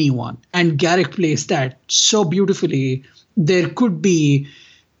trust anyone. And Garak plays that so beautifully. There could be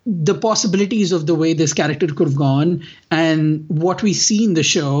the possibilities of the way this character could have gone, and what we see in the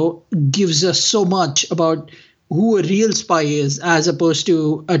show gives us so much about who a real spy is, as opposed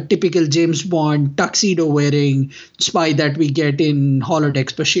to a typical James Bond tuxedo wearing spy that we get in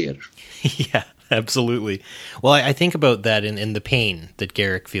Holodecks Bashir. Yeah, absolutely. Well, I think about that in the pain that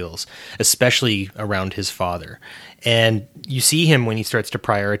Garak feels, especially around his father. And you see him when he starts to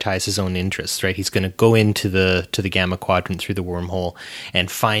prioritize his own interests, right? He's going to go into the Gamma Quadrant through the wormhole and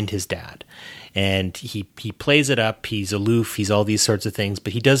find his dad. And he plays it up, he's aloof, he's all these sorts of things,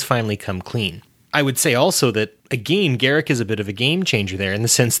 but he does finally come clean. I would say also that, again, Garak is a bit of a game changer there in the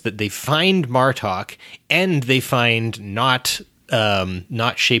sense that they find Martok and they find not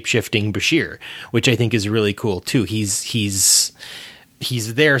shape-shifting Bashir, which I think is really cool too. He's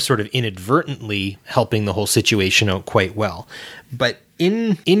there sort of inadvertently helping the whole situation out quite well. But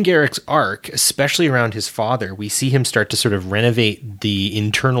in Garak's arc, especially around his father, we see him start to sort of renovate the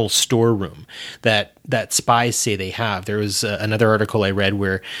internal storeroom that spies say they have. There was another article I read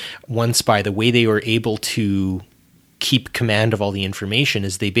where one spy, the way they were able to keep command of all the information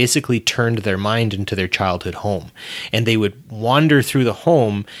is they basically turned their mind into their childhood home. And they would wander through the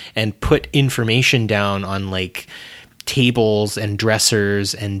home and put information down on like tables and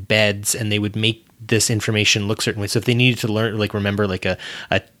dressers and beds, and they would make this information look certain way. So if they needed to remember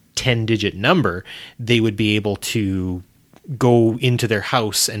a 10-digit number, they would be able to go into their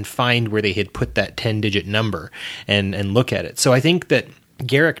house and find where they had put that 10-digit number and look at it. So I think that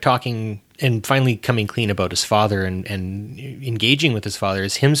Garak talking and finally coming clean about his father and engaging with his father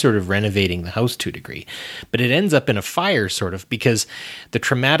is him sort of renovating the house to a degree. But it ends up in a fire, sort of, because the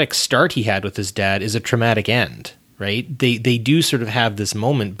traumatic start he had with his dad is a traumatic end. Right? They do sort of have this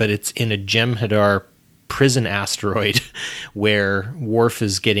moment, but it's in a Jem'Hadar prison asteroid where Worf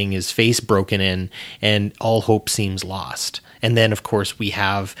is getting his face broken in and all hope seems lost. And then, of course, we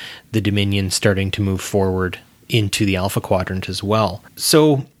have the Dominion starting to move forward into the Alpha Quadrant as well.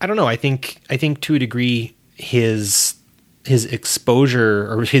 So, I don't know. I think to a degree his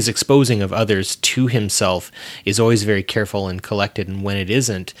exposure or his exposing of others to himself is always very careful and collected, and when it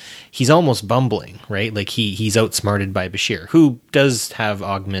isn't, he's almost bumbling, right? Like he's outsmarted by Bashir, who does have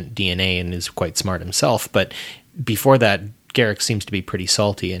augment DNA and is quite smart himself, but before that, Garak seems to be pretty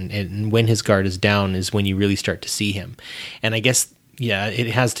salty, and when his guard is down is when you really start to see him. And I guess, yeah, it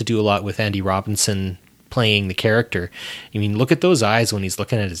has to do a lot with Andy Robinson playing the character. I mean, look at those eyes when he's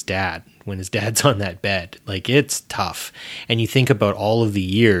looking at his dad, when his dad's on that bed. Like, it's tough. And you think about all of the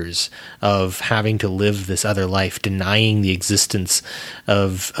years of having to live this other life, denying the existence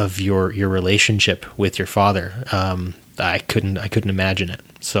of your relationship with your father. I couldn't imagine it.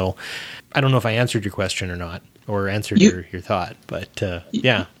 So I don't know if I answered your question or not, or answered your thought, but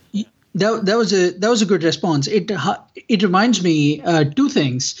yeah. That was a good response. It reminds me two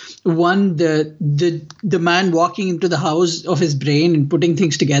things. One, the man walking into the house of his brain and putting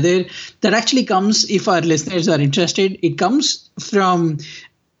things together. That actually comes, if our listeners are interested, it comes from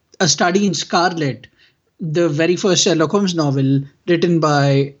a study in Scarlet, the very first Sherlock Holmes novel written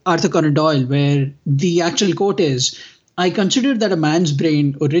by Arthur Conan Doyle, where the actual quote is, "I consider that a man's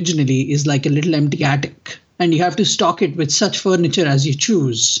brain originally is like a little empty attic, and you have to stock it with such furniture as you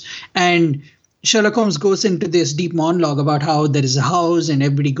choose." And Sherlock Holmes goes into this deep monologue about how there is a house and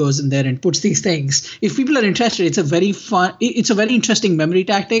everybody goes in there and puts these things. If people are interested, it's a very interesting memory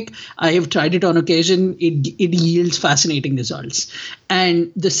tactic. I have tried it on occasion. It yields fascinating results.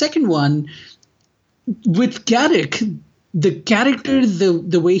 And the second one, with Garak, the character,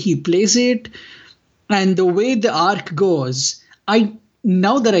 the way he plays it, and the way the arc goes,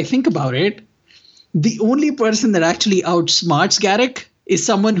 now that I think about it, the only person that actually outsmarts Garak is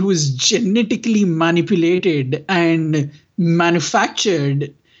someone who is genetically manipulated and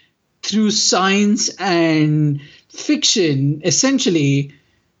manufactured through science and fiction, essentially,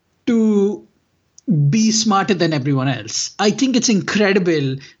 to be smarter than everyone else. I think it's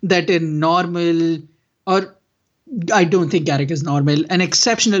incredible that a normal, or I don't think Garak is normal, an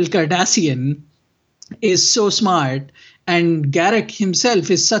exceptional Cardassian is so smart, and Garak himself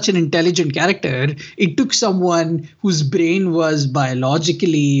is such an intelligent character. It took someone whose brain was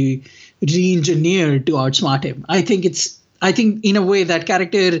biologically re-engineered to outsmart him. I think in a way that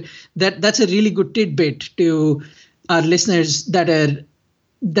character, that's a really good tidbit to our listeners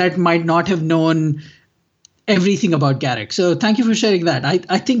that might not have known everything about Garak. So thank you for sharing that.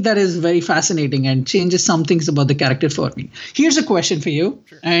 I think that is very fascinating and changes some things about the character for me. Here's a question for you.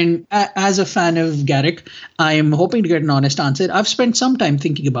 Sure. And as a fan of Garak, I am hoping to get an honest answer. I've spent some time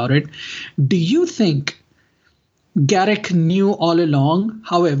thinking about it. Do you think Garak knew all along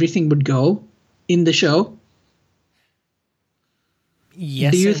how everything would go in the show?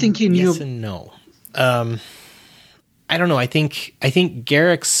 Yes. Do you think he knew? Yes and no. I don't know. I think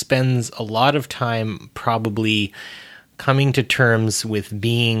Garak spends a lot of time probably coming to terms with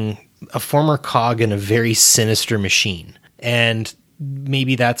being a former cog in a very sinister machine. And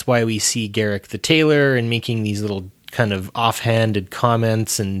maybe that's why we see Garak the tailor and making these little kind of offhanded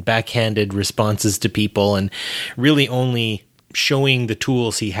comments and backhanded responses to people, and really only showing the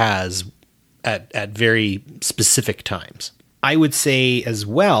tools he has at very specific times. I would say as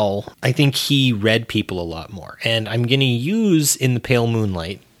well, I think he read people a lot more. And I'm going to use In the Pale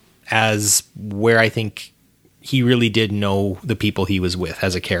Moonlight as where I think he really did know the people he was with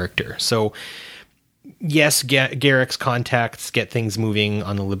as a character. So yes, Garak's contacts get things moving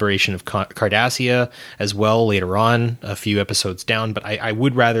on the liberation of Cardassia as well later on, a few episodes down. But I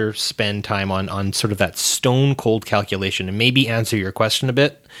would rather spend time on sort of that stone cold calculation and maybe answer your question a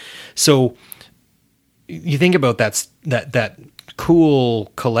bit. So you think about that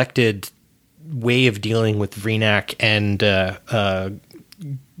cool collected way of dealing with Vreenak and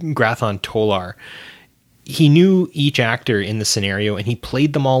Grathon Tolar. He knew each actor in the scenario and he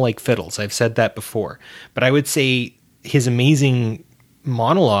played them all like fiddles. I've said that before. But I would say his amazing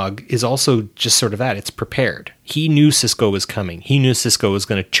monologue is also just sort of that. It's prepared. He knew Cisco was coming. He knew Cisco was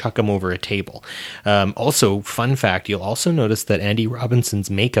going to chuck him over a table. Also, fun fact, you'll also notice that Andy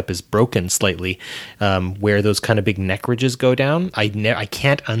Robinson's makeup is broken slightly, where those kind of big neck ridges go down. I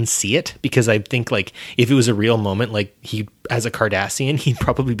can't unsee it because I think like if it was a real moment, like he as a Cardassian, he'd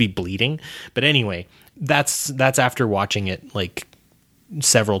probably be bleeding. But anyway, that's after watching it like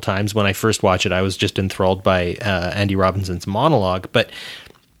several times. When I first watched it, I was just enthralled by Andy Robinson's monologue, but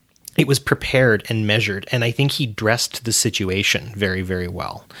it was prepared and measured, and I think he dressed the situation very, very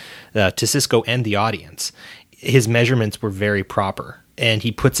well to Cisco and the audience. His measurements were very proper, and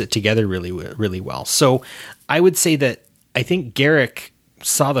he puts it together really, really well. So I would say that I think Garak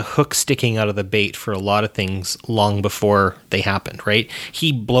saw the hook sticking out of the bait for a lot of things long before they happened, right?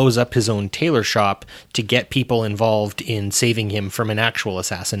 He blows up his own tailor shop to get people involved in saving him from an actual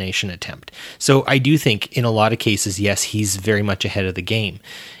assassination attempt. So I do think in a lot of cases, yes, he's very much ahead of the game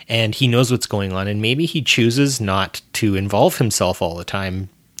and he knows what's going on, and maybe he chooses not to involve himself all the time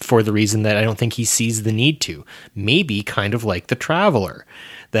for the reason that I don't think he sees the need to. Maybe kind of like the Traveler,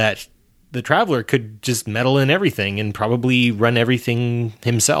 that the Traveler could just meddle in everything and probably run everything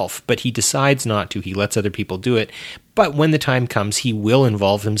himself, but he decides not to. He lets other people do it. But when the time comes, he will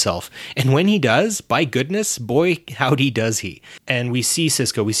involve himself. And when he does, by goodness, boy, howdy does he. And we see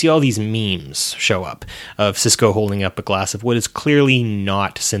Cisco, we see all these memes show up of Cisco holding up a glass of what is clearly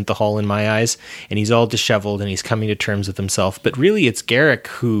not synthahol in my eyes. And he's all disheveled and he's coming to terms with himself. But really, it's Garak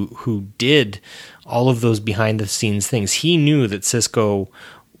who did all of those behind the scenes things. He knew that Cisco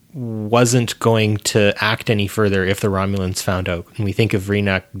wasn't going to act any further if the Romulans found out. And we think of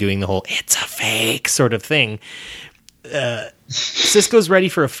Vreenak doing the whole "it's a fake" sort of thing. Cisco's ready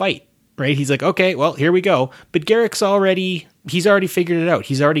for a fight, right? He's like, okay, well, here we go. But Garak's he's already figured it out.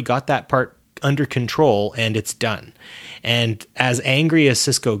 He's already got that part under control and it's done. And as angry as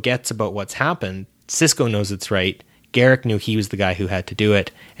Cisco gets about what's happened, Cisco knows it's right. Garak knew he was the guy who had to do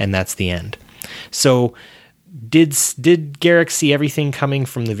it, and that's the end. So Did Garak see everything coming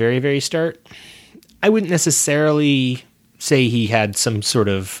from the very, very start? I wouldn't necessarily say he had some sort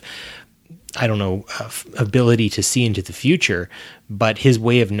of, ability to see into the future, but his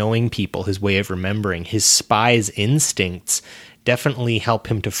way of knowing people, his way of remembering, his spy's instincts definitely help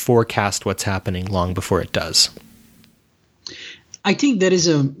him to forecast what's happening long before it does. I think there is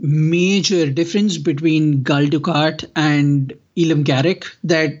a major difference between Gul Dukat and Elam Garak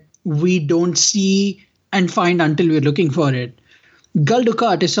that we don't see and find until we're looking for it. Gul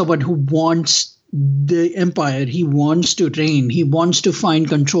Dukat is someone who wants the empire. He wants to reign. He wants to find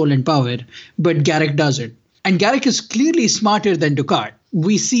control and power, but Garak doesn't. And Garak is clearly smarter than Dukat.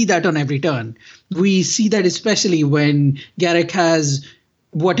 We see that on every turn. We see that especially when Garak has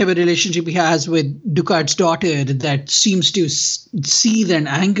whatever relationship he has with Dukat's daughter that seems to seethe and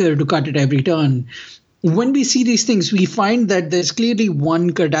anger Dukat at every turn. When we see these things, we find that there's clearly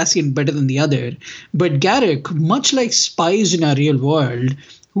one Cardassian better than the other. But Garak, much like spies in our real world,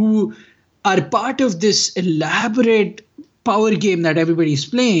 who are part of this elaborate power game that everybody's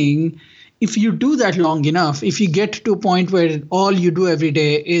playing, if you do that long enough, if you get to a point where all you do every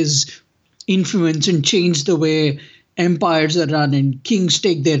day is influence and change the way empires are run and kings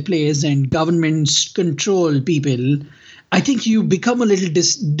take their place and governments control people, I think you become a little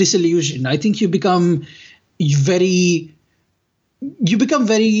disillusioned. I think you become very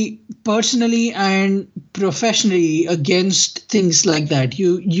personally and professionally against things like that.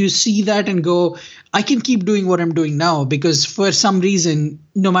 You see that and go, I can keep doing what I'm doing now because for some reason,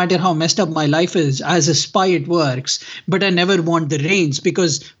 no matter how messed up my life is, as a spy it works, but I never want the reins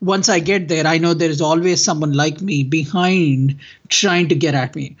because once I get there, I know there is always someone like me behind trying to get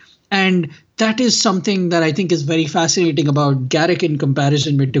at me. And that is something that I think is very fascinating about Garak in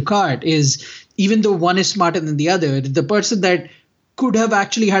comparison with Dukat is even though one is smarter than the other, the person that could have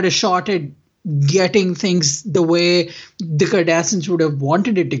actually had a shot at getting things the way the Cardassians would have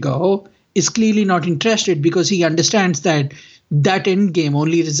wanted it to go is clearly not interested because he understands that that end game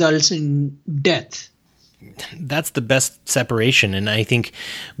only results in death. That's the best separation. And I think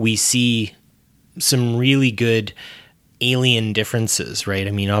we see some really good alien differences, right?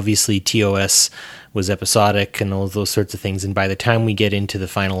 I mean, obviously TOS was episodic and all those sorts of things. And by the time we get into the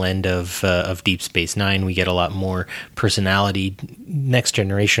final end of Deep Space Nine, we get a lot more personality. Next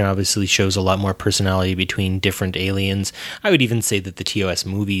Generation obviously shows a lot more personality between different aliens. I would even say that the TOS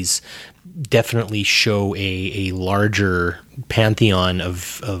movies definitely show a larger pantheon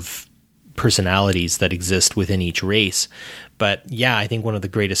of personalities that exist within each race. But yeah, I think one of the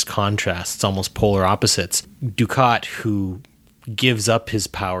greatest contrasts, almost polar opposites, Dukat, who gives up his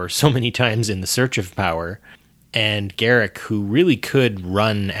power so many times in the search of power, and Garak, who really could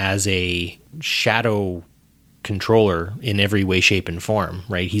run as a shadow controller in every way, shape, and form,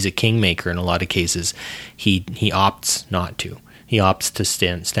 right? He's a kingmaker in a lot of cases. He opts not to. He opts to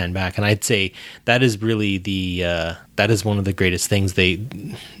stand back. And I'd say that is really that is one of the greatest things. They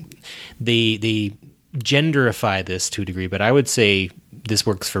genderify this to a degree, but I would say this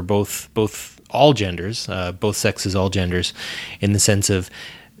works for both all genders, both sexes, all genders, in the sense of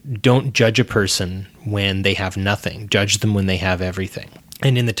don't judge a person when they have nothing. Judge them when they have everything.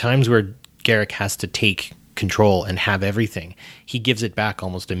 And in the times where Garak has to take control and have everything, he gives it back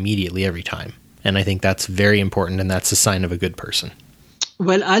almost immediately every time. And I think that's very important, and that's a sign of a good person.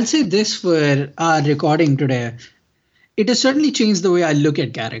 Well, I'll say this for our recording today. It has certainly changed the way I look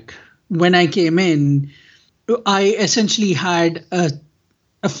at Garak. When I came in, I essentially had a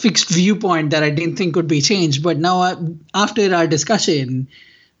fixed viewpoint that I didn't think could be changed. But now, after our discussion,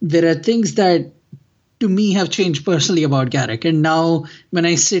 there are things that, to me, have changed personally about Garak. And now, when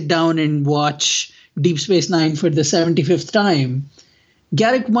I sit down and watch Deep Space Nine for the 75th time,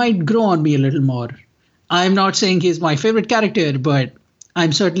 Garak might grow on me a little more. I'm not saying he's my favorite character, but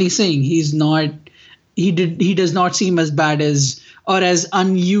I'm certainly saying he's not. He does not seem as bad as or as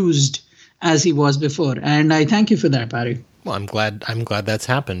unused as he was before, and I thank you for that, Barry. Well, I'm glad that's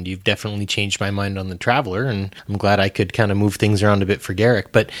happened. You've definitely changed my mind on the Traveler, and I'm glad I could kind of move things around a bit for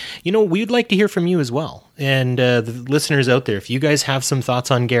Garak. But, you know, we'd like to hear from you as well. And the listeners out there, if you guys have some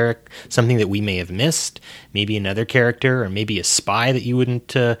thoughts on Garak, something that we may have missed, maybe another character, or maybe a spy that you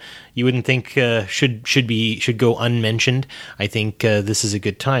wouldn't think should go unmentioned, I think this is a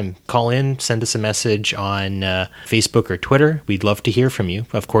good time. Call in, send us a message on Facebook or Twitter. We'd love to hear from you.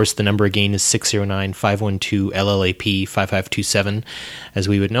 Of course, the number again is 609-512-LLAP 5527, as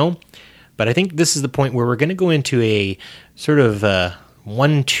we would know. But I think this is the point where we're going to go into a sort of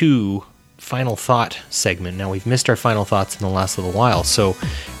 1-2 final thought segment. Now, we've missed our final thoughts in the last little while, so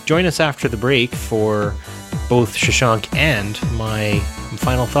join us after the break for both Shashank and my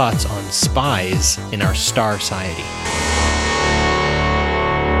final thoughts on Spies in Our Starcity.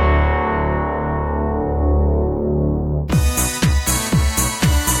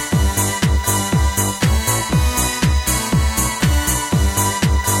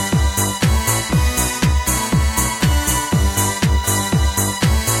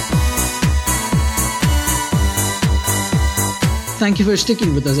 Thank you for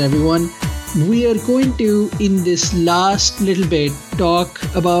sticking with us, everyone. We are going to, in this last little bit, talk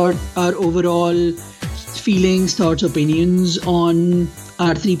about our overall feelings, thoughts, opinions on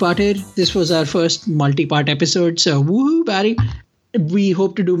our three-parter. This was our first multi-part episode, so woohoo, Barry. We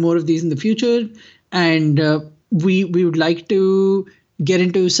hope to do more of these in the future, and we would like to get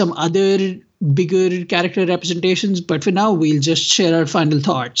into some other bigger character representations, but for now, we'll just share our final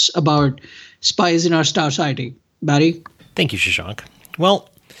thoughts about Spies in Our Starcity. Barry? Thank you, Shashank. Well,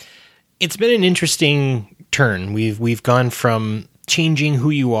 it's been an interesting turn. We've gone from changing who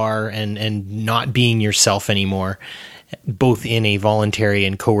you are and not being yourself anymore, both in a voluntary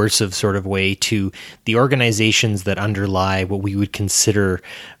and coercive sort of way, to the organizations that underlie what we would consider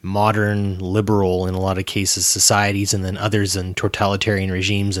modern, liberal, in a lot of cases, societies, and then others in totalitarian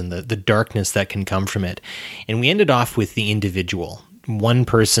regimes and the darkness that can come from it. And we ended off with the individual. One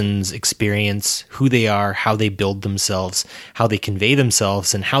person's experience, who they are, how they build themselves, how they convey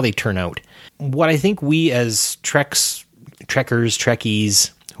themselves, and how they turn out. What I think we as trekkers,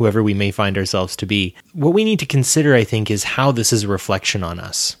 trekkies, whoever we may find ourselves to be, what we need to consider, I think, is how this is a reflection on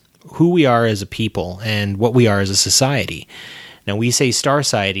us, who we are as a people, and what we are as a society. Now, we say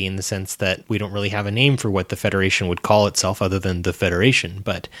Starciety in the sense that we don't really have a name for what the Federation would call itself other than the Federation,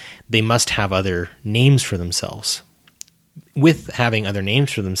 but they must have other names for themselves. With having other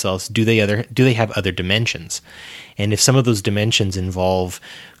names for themselves, do they have other dimensions? And if some of those dimensions involve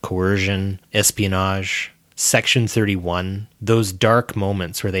coercion, espionage, Section 31, those dark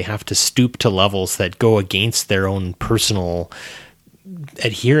moments where they have to stoop to levels that go against their own personal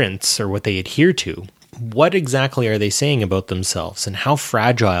adherence or what they adhere to, what exactly are they saying about themselves, and how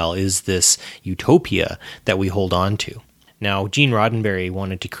fragile is this utopia that we hold on to? Now, Gene Roddenberry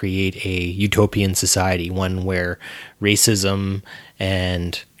wanted to create a utopian society, one where racism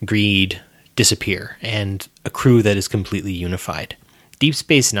and greed disappear, and a crew that is completely unified. Deep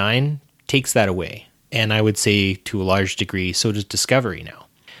Space Nine takes that away, and I would say to a large degree, so does Discovery now.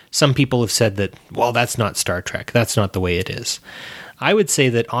 Some people have said that, well, that's not Star Trek, that's not the way it is. I would say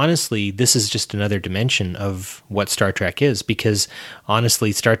that, honestly, this is just another dimension of what Star Trek is, because,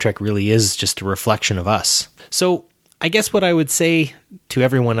 honestly, Star Trek really is just a reflection of us. So, I guess what I would say to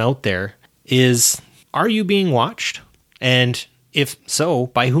everyone out there is, are you being watched? And if so,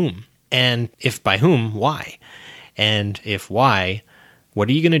 by whom? And if by whom, why? And if why, what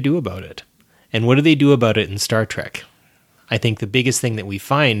are you going to do about it? And what do they do about it in Star Trek? I think the biggest thing that we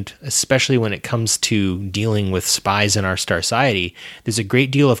find, especially when it comes to dealing with spies in our Starciety, there's a great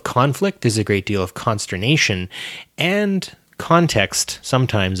deal of conflict, there's a great deal of consternation, and context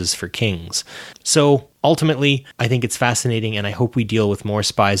sometimes is for kings. So ultimately, I think it's fascinating, and I hope we deal with more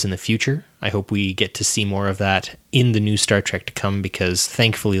spies in the future. I hope we get to see more of that in the new Star Trek to come, because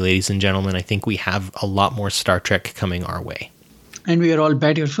thankfully, ladies and gentlemen, I think we have a lot more Star Trek coming our way. And we are all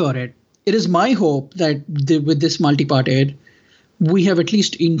better for it. It is my hope that with this multi-parted, we have at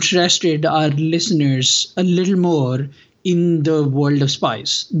least interested our listeners a little more in the world of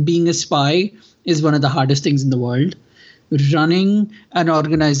spies. Being a spy is one of the hardest things in the world. Running an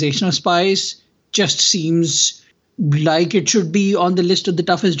organization of spies just seems like it should be on the list of the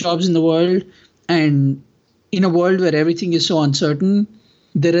toughest jobs in the world. And in a world where everything is so uncertain,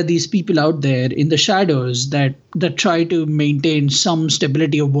 there are these people out there in the shadows that try to maintain some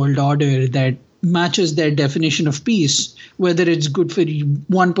stability of world order that matches their definition of peace, whether it's good for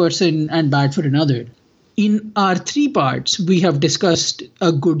one person and bad for another. In our three parts, we have discussed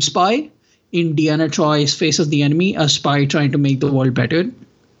a good spy. In Deanna Troy's Face of the Enemy, a spy trying to make the world better.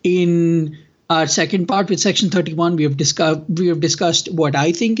 In our second part with Section 31, we have discussed what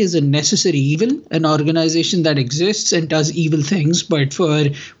I think is a necessary evil, an organization that exists and does evil things, but for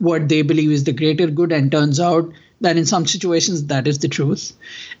what they believe is the greater good, and turns out that in some situations that is the truth.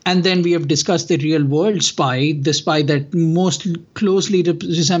 And then we have discussed the real world spy, the spy that most closely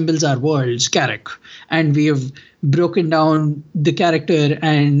resembles our worlds, Garak. And we have broken down the character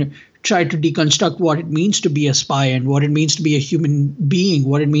and tried to deconstruct what it means to be a spy and what it means to be a human being,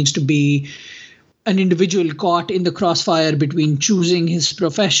 what it means to be an individual caught in the crossfire between choosing his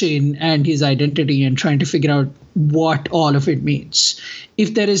profession and his identity and trying to figure out what all of it means.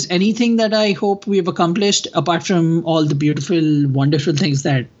 If there is anything that I hope we have accomplished, apart from all the beautiful, wonderful things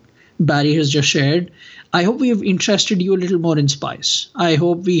that Barry has just shared, I hope we have interested you a little more in spies. I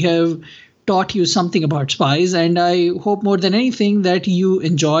hope we have taught you something about spies, and I hope more than anything that you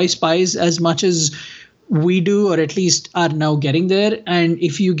enjoy spies as much as we do, or at least are now getting there. And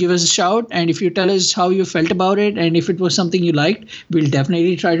if you give us a shout, and if you tell us how you felt about it, and if it was something you liked, we'll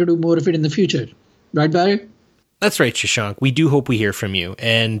definitely try to do more of it in the future. Right, Barry? That's right, Shashank. We do hope we hear from you.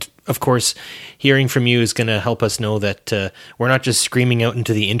 And of course, hearing from you is going to help us know that we're not just screaming out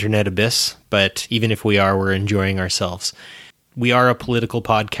into the internet abyss, but even if we are, we're enjoying ourselves. We are a political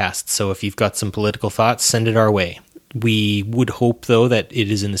podcast, so if you've got some political thoughts, send it our way. We would hope, though, that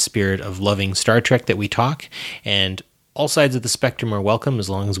it is in the spirit of loving Star Trek that we talk, and all sides of the spectrum are welcome as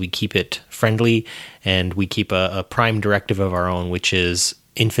long as we keep it friendly and we keep a prime directive of our own, which is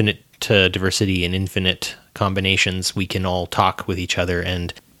infinite diversity and infinite combinations. We can all talk with each other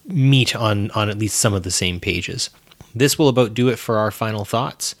and meet on at least some of the same pages. This will about do it for our final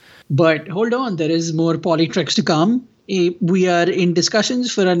thoughts. But hold on, there is more Polytrex to come. We are in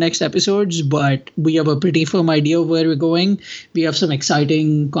discussions for our next episodes, but we have a pretty firm idea of where we're going. We have some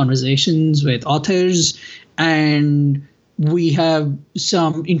exciting conversations with authors, and we have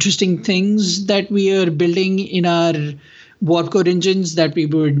some interesting things that we are building in our warp core engines that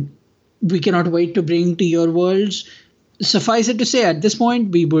we cannot wait to bring to your worlds. Suffice it to say, at this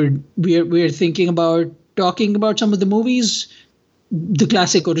point, we're thinking about talking about some of the movies, the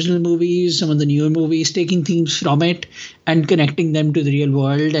classic original movies, some of the newer movies, taking themes from it and connecting them to the real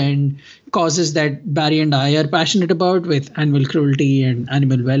world and causes that Barry and I are passionate about, with animal cruelty and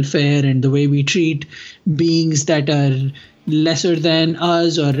animal welfare and the way we treat beings that are lesser than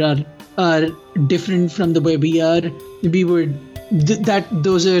us or are different from the way we are.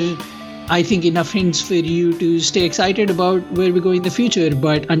 Those are, I think, enough hints for you to stay excited about where we go in the future.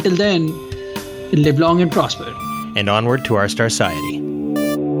 But until then, live long and prosper. And onward to our Starciety.